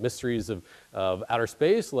like the mysteries of outer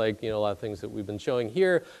space, like, you know, a lot of things that we've been showing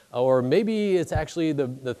here, or maybe it's actually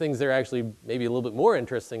the things that are actually maybe a little bit more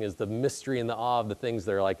interesting is the mystery and the awe of the things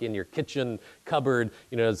that are like in your kitchen cupboard,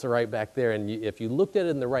 you know, it's right back there. And if you looked at it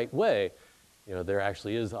in the right way, you know, there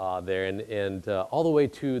actually is awe there, and all the way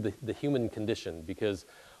to the human condition, because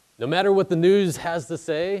no matter what the news has to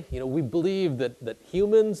say, you know, we believe that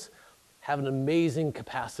humans have an amazing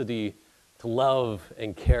capacity to love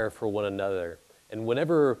and care for one another. And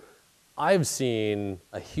whenever I've seen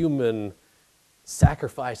a human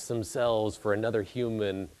sacrifice themselves for another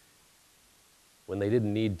human when they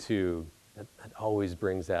didn't need to, that always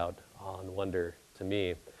brings out awe and wonder to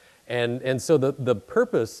me. And so the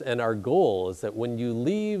purpose and our goal is that when you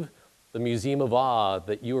leave the Museum of Awe,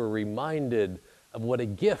 that you are reminded of what a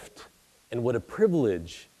gift and what a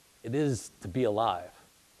privilege it is to be alive.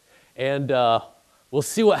 And we'll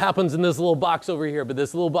see what happens in this little box over here, but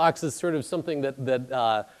this little box is sort of something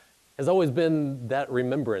that has always been that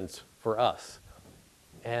remembrance for us.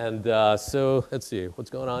 And so let's see, what's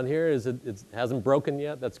going on here? It hasn't broken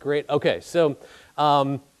yet? That's great. Okay, so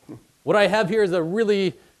what I have here is a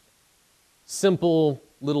really simple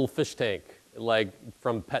little fish tank, like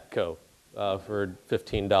from Petco for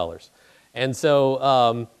 $15. And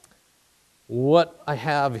so what I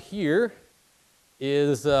have here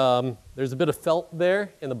is there's a bit of felt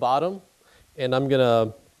there in the bottom, and I'm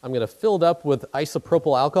gonna fill it up with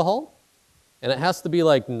isopropyl alcohol, and it has to be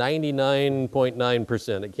like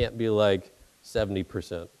 99.9%. It can't be like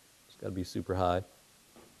 70%. It's got to be super high.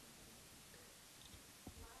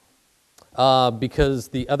 Because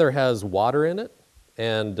the other has water in it,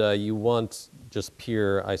 and you want just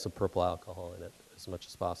pure isopropyl alcohol in it as much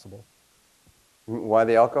as possible. Why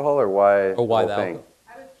the alcohol, or why the whole thing? Alcohol.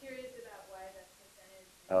 I was curious about why that percentage.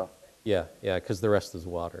 Oh. Yeah, because the rest is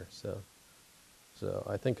water. So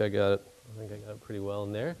I think I got it. Pretty well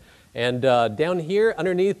in there. And down here,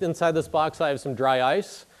 underneath, inside this box, I have some dry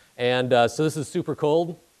ice. And so this is super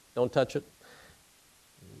cold. Don't touch it.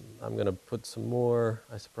 I'm going to put some more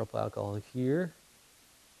isopropyl alcohol here.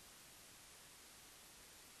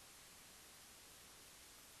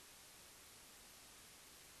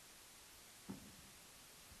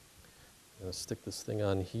 I'm going to stick this thing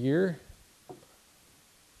on here.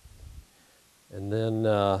 And then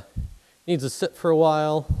needs to sit for a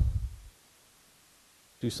while,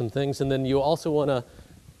 do some things. And then you also want to,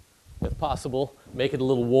 if possible, make it a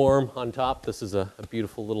little warm on top. This is a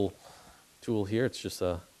beautiful little tool here. It's just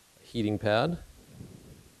a heating pad.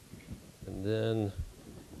 And then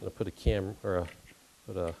I'm going to put a camera or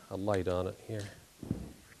put a light on it here.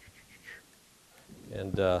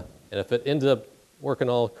 And if it ends up working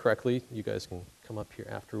all correctly, you guys can come up here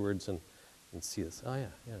afterwards and see this. Oh, yeah,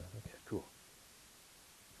 okay, cool.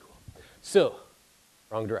 So,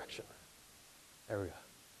 wrong direction. There we go.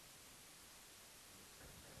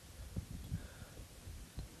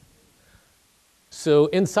 So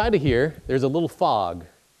inside of here, there's a little fog.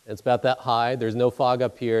 It's about that high. There's no fog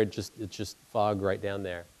up here. It's just fog right down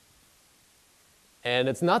there. And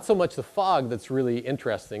it's not so much the fog that's really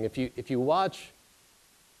interesting. If you watch,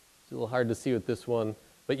 it's a little hard to see with this one,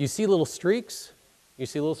 but you see little streaks. You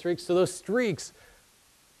see little streaks. So those streaks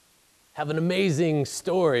have an amazing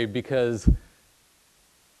story because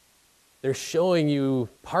they're showing you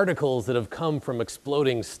particles that have come from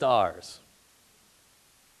exploding stars.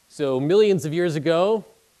 So millions of years ago,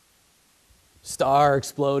 star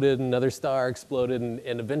exploded, another star exploded,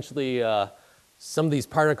 and eventually some of these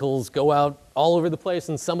particles go out all over the place,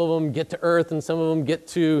 and some of them get to Earth, and some of them get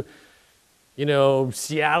to,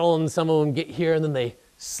 Seattle, and some of them get here, and then they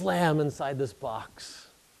slam inside this box.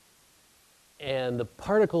 And the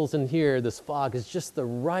particles in here, this fog, is just the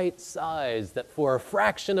right size that for a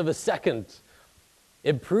fraction of a second,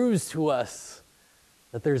 it proves to us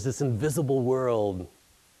that there's this invisible world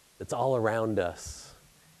that's all around us.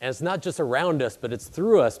 And it's not just around us, but it's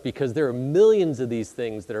through us, because there are millions of these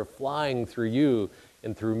things that are flying through you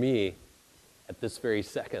and through me at this very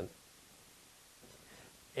second.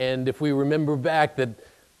 And if we remember back that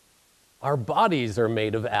our bodies are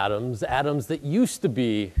made of atoms, atoms that used to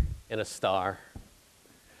be in a star.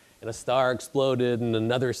 And a star exploded, and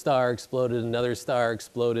another star exploded, another star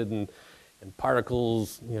exploded, and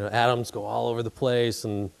particles, atoms go all over the place,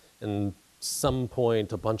 and some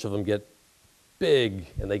point a bunch of them get big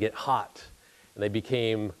and they get hot and they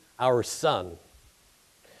became our sun.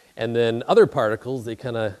 And then other particles, they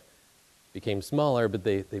kind of became smaller, but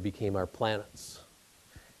they became our planets.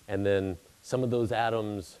 And then some of those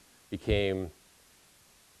atoms became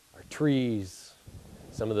our trees.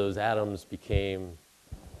 Some of those atoms became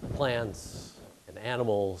plants and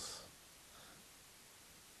animals.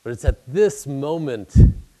 But it's at this moment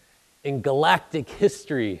in galactic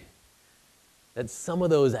history that some of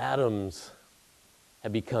those atoms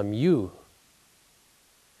have become you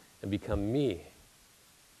and become me.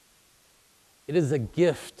 It is a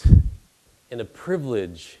gift and a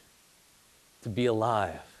privilege to be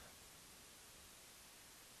alive.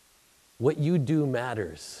 What you do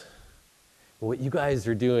matters. What you guys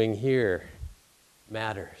are doing here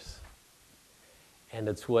matters. And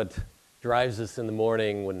it's what drives us in the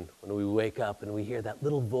morning when we wake up and we hear that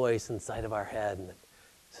little voice inside of our head and it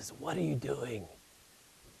says, what are you doing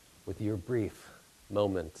with your brief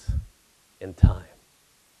moment in time?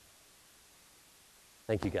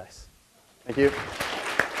 Thank you, guys. Thank you.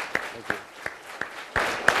 Thank you.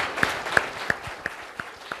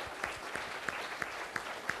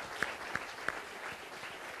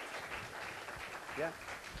 Yeah.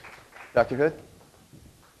 Dr. Hood?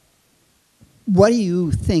 What do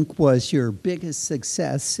you think was your biggest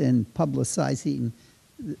success in publicizing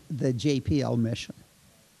the JPL mission?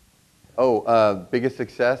 Biggest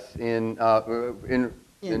success in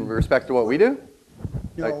respect to what we do?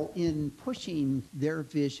 No, in pushing their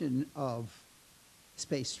vision of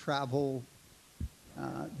space travel,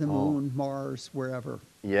 the moon, Mars, wherever.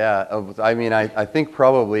 Yeah, I think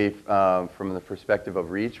probably from the perspective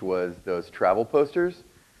of Reach was those travel posters.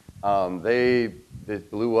 They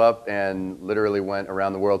blew up and literally went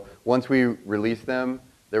around the world. Once we released them,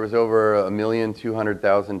 there was over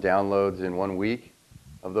 1,200,000 downloads in 1 week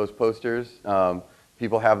of those posters.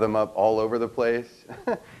 People have them up all over the place,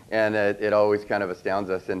 and it always kind of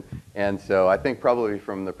astounds us. And so I think probably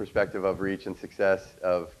from the perspective of reach and success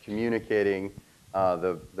of communicating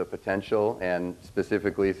the potential, and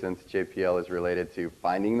specifically since JPL is related to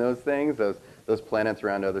finding those things, those planets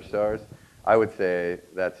around other stars, I would say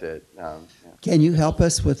that's it. Yeah. Can you help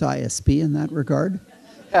us with ISP in that regard?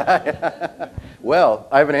 Well,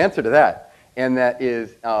 I have an answer to that, and that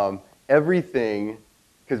is everything.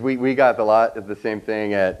 Because we got a lot of the same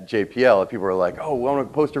thing at JPL. People were like, "Oh, I want a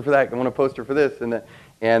poster for that. I want a poster for this,"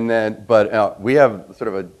 but we have sort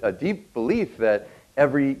of a deep belief that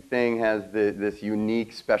everything has this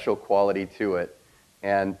unique, special quality to it,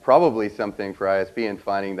 and probably something for ISP in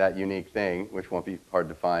finding that unique thing, which won't be hard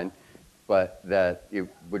to find, but that it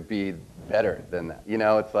would be better than that.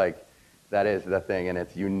 It's like that is the thing, and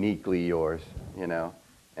it's uniquely yours.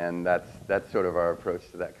 And that's sort of our approach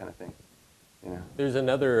to that kind of thing. Yeah. There's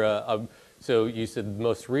another So you said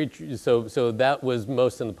most so that was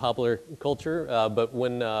most in the popular culture. But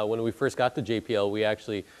when we first got to JPL, we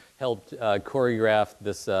actually helped choreograph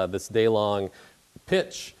this day-long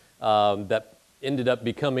pitch that ended up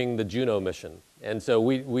becoming the Juno mission. And so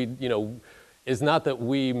we it's not that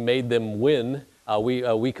we made them win.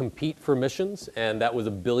 We compete for missions, and that was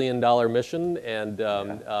 $1 billion mission. And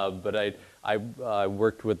but I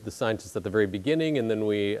worked with the scientists at the very beginning, and then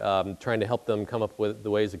we trying to help them come up with the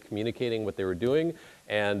ways of communicating what they were doing.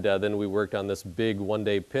 And then we worked on this big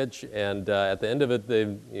one-day pitch, and at the end of it,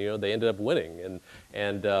 they ended up winning.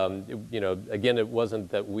 And again, it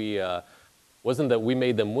wasn't that we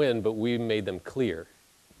made them win, but we made them clear.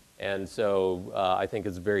 And so I think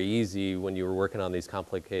it's very easy when you were working on these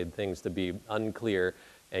complicated things to be unclear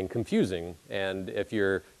and confusing. And if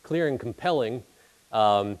you're clear and compelling,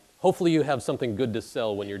 hopefully you have something good to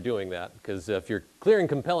sell when you're doing that. Because if you're clear and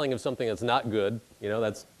compelling of something that's not good,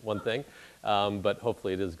 that's one thing. But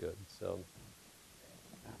hopefully it is good. So.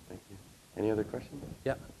 Thank you. Any other questions?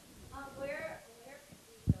 Yeah.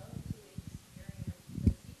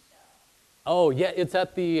 Oh, yeah, it's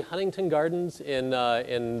at the Huntington Gardens in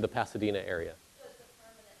the Pasadena area.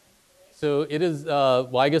 So it is,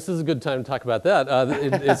 well, I guess this is a good time to talk about that.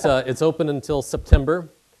 It's open until September,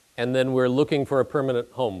 and then we're looking for a permanent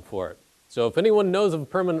home for it. So if anyone knows of a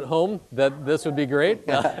permanent home, this would be great.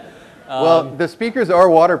 Well, the speakers are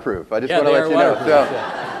waterproof. I just want to let you know. So.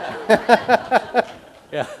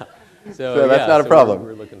 Yeah. So that's not a problem.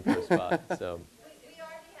 We're looking for a spot. So.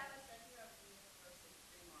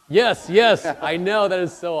 Yes, I know, that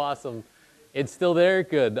is so awesome. It's still there?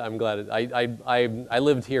 Good, I'm glad. I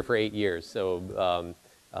lived here for 8 years, so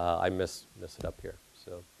I miss it up here.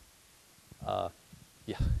 So,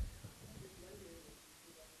 yeah.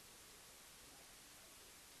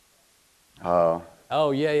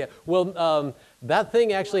 Oh, yeah. Well, that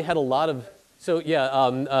thing actually had a lot of, so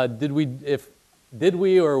yeah, did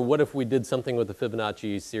we or what if we did something with the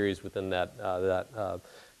Fibonacci series within that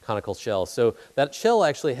conical shell? So that shell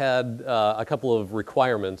actually had a couple of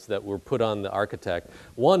requirements that were put on the architect.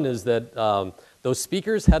 One is that those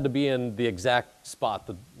speakers had to be in the exact spot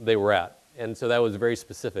that they were at. And so that was very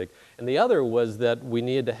specific. And the other was that we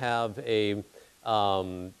needed to have it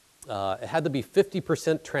had to be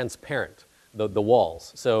 50% transparent, the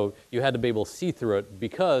walls. So you had to be able to see through it,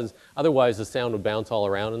 because otherwise the sound would bounce all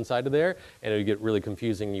around inside of there, and it would get really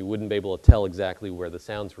confusing. You wouldn't be able to tell exactly where the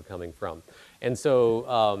sounds were coming from. And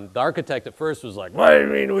so the architect at first was like, what do you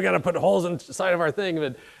mean we got to put holes inside of our thing?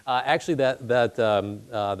 But actually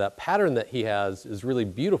that pattern that he has is really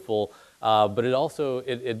beautiful, but it also,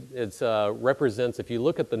 it represents, if you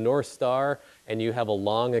look at the North Star and you have a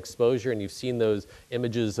long exposure and you've seen those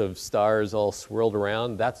images of stars all swirled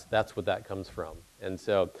around, that's what that comes from. And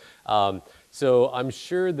so, so I'm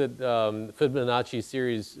sure that the Fibonacci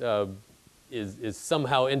series is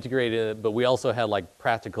somehow integrated in it, but we also had like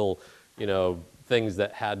practical, things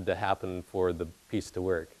that had to happen for the piece to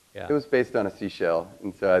work. Yeah. It was based on a seashell,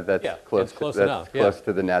 and so that's close. Close that's enough. Close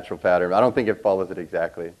to the natural pattern. I don't think it follows it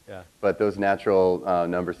exactly. Yeah. But those natural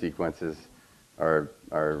number sequences are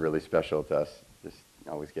really special to us. Just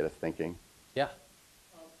always get us thinking. Yeah.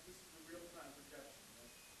 This is a real-time projection,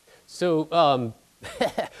 right? So,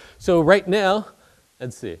 so right now,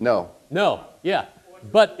 let's see. No. Yeah.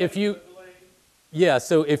 But if you. Yeah,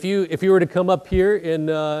 so if you were to come up here in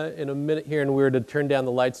a minute here and we were to turn down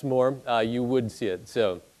the lights more, you would see it.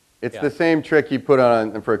 So it's the same trick you put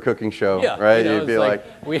on for a cooking show, right? You'd be like,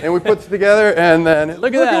 and we put it together, and then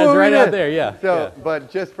look at that, it's right out there, yeah. So,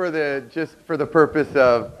 but just for the purpose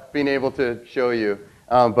of being able to show you,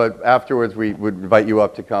 but afterwards we would invite you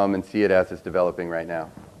up to come and see it as it's developing right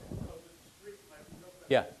now.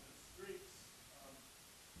 Yeah.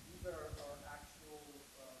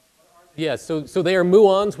 Yeah, so they are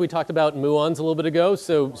muons. We talked about muons a little bit ago.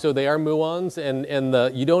 So they are muons, and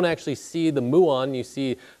you don't actually see the muon, you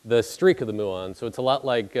see the streak of the muon. So it's a lot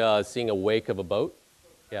like seeing a wake of a boat.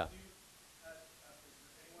 Yeah.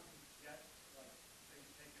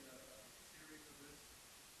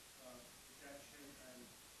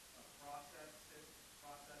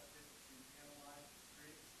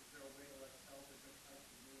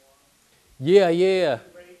 Yeah.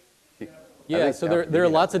 Yeah, so there are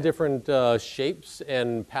lots of different shapes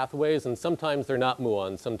and pathways, and sometimes they're not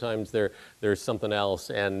muons, sometimes there's something else,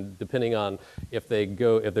 and depending on if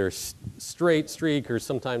they're straight streak, or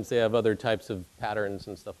sometimes they have other types of patterns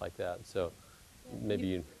and stuff like that. So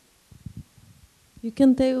maybe you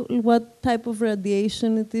can tell what type of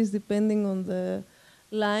radiation it is depending on the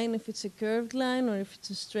line, if it's a curved line or if it's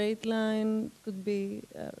a straight line. It could be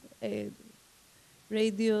a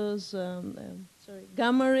radius. sorry,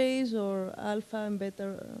 gamma rays or alpha and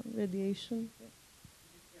beta radiation.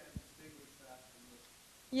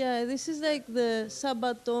 Yeah, this is like the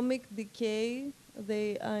subatomic decay,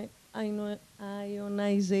 the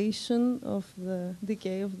ionization of the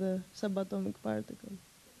decay of the subatomic particle.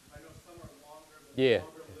 Yeah.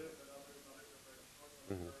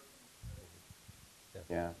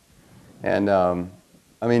 Yeah. And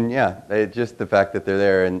I mean, yeah, just the fact that they're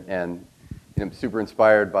there and you know, super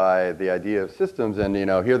inspired by the idea of systems. And, you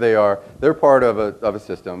know, here they are. They're part of a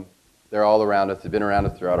system. They're all around us. They've been around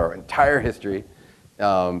us throughout our entire history.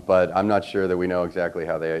 But I'm not sure that we know exactly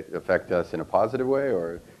how they affect us in a positive way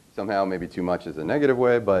or somehow maybe too much is a negative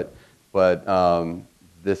way. But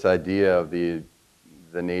this idea of the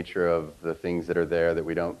nature of the things that are there that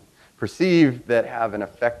we don't perceive that have an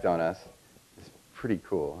effect on us is pretty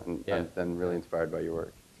cool. And yeah. I'm really inspired by your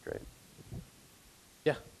work. It's great.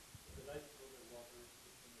 Yeah.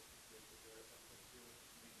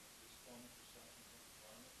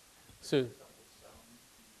 So.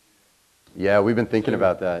 Yeah, we've been thinking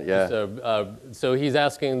about that, yeah. So he's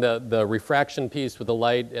asking the refraction piece with the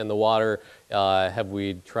light and the water, have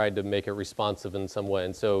we tried to make it responsive in some way?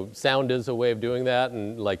 And so sound is a way of doing that,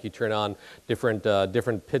 and like you turn on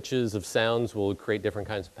different pitches of sounds will create different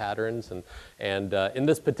kinds of patterns. And in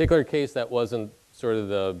this particular case, that wasn't sort of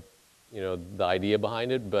the idea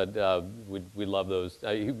behind it, but we love those.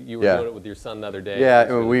 You were doing it with your son the other day. Yeah,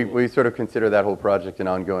 really we sort of consider that whole project an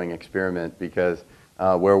ongoing experiment because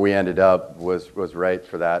where we ended up was right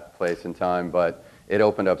for that place and time, but it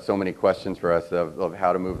opened up so many questions for us of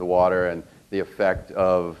how to move the water and the effect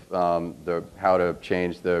of how to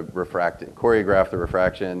change choreograph the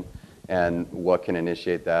refraction and what can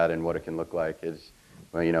initiate that and what it can look like.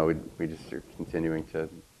 Well, you know, we just are continuing to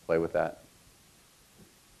play with that.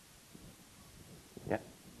 Yeah.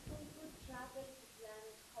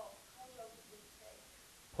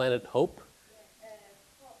 Planet Hope?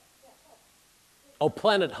 Oh,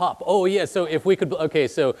 Planet Hop. Oh, yeah. So if we could, okay.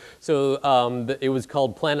 So it was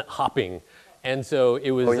called Planet Hopping, and so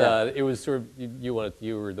it was. It was sort of you were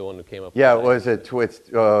the one who came up. Yeah, with it's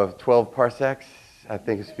 12 parsecs. I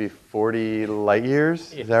think it's to be 40 light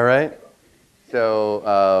years. Is that right?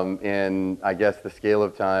 So in I guess the scale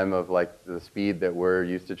of time of like the speed that we're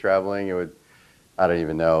used to traveling, it would, I don't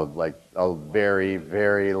even know, like a very,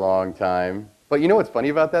 very long time. But you know what's funny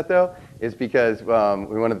about that though is because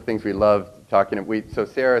one of the things we loved talking. So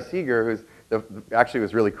Sarah Seeger, who's actually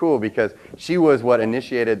was really cool because she was what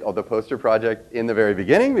initiated the poster project in the very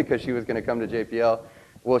beginning because she was going to come to JPL.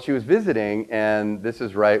 Well, she was visiting, and this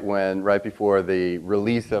is right before the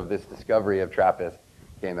release of this discovery of TRAPPIST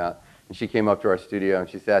came out. And she came up to our studio and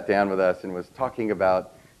she sat down with us and was talking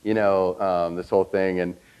about this whole thing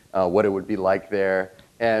and what it would be like there.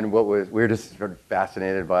 And we were just sort of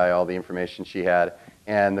fascinated by all the information she had.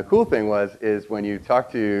 And the cool thing is when you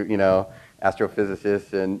talk to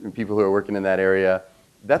astrophysicists and people who are working in that area,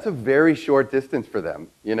 that's a very short distance for them,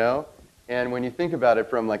 And when you think about it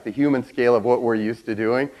from like the human scale of what we're used to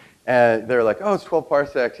doing, they're like, oh, it's 12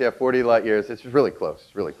 parsecs, yeah, 40 light years. It's really close,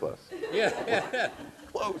 really close. Yeah,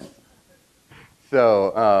 close.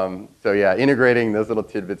 So yeah, integrating those little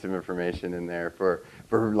tidbits of information in there for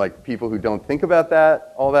like people who don't think about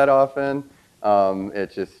that all that often,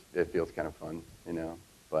 it feels kind of fun,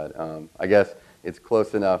 But I guess it's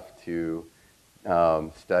close enough to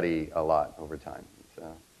study a lot over time.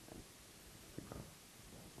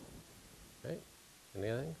 Right.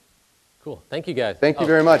 Anything? Cool. Thank you, guys. Thank you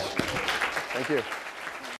very much. Thank you.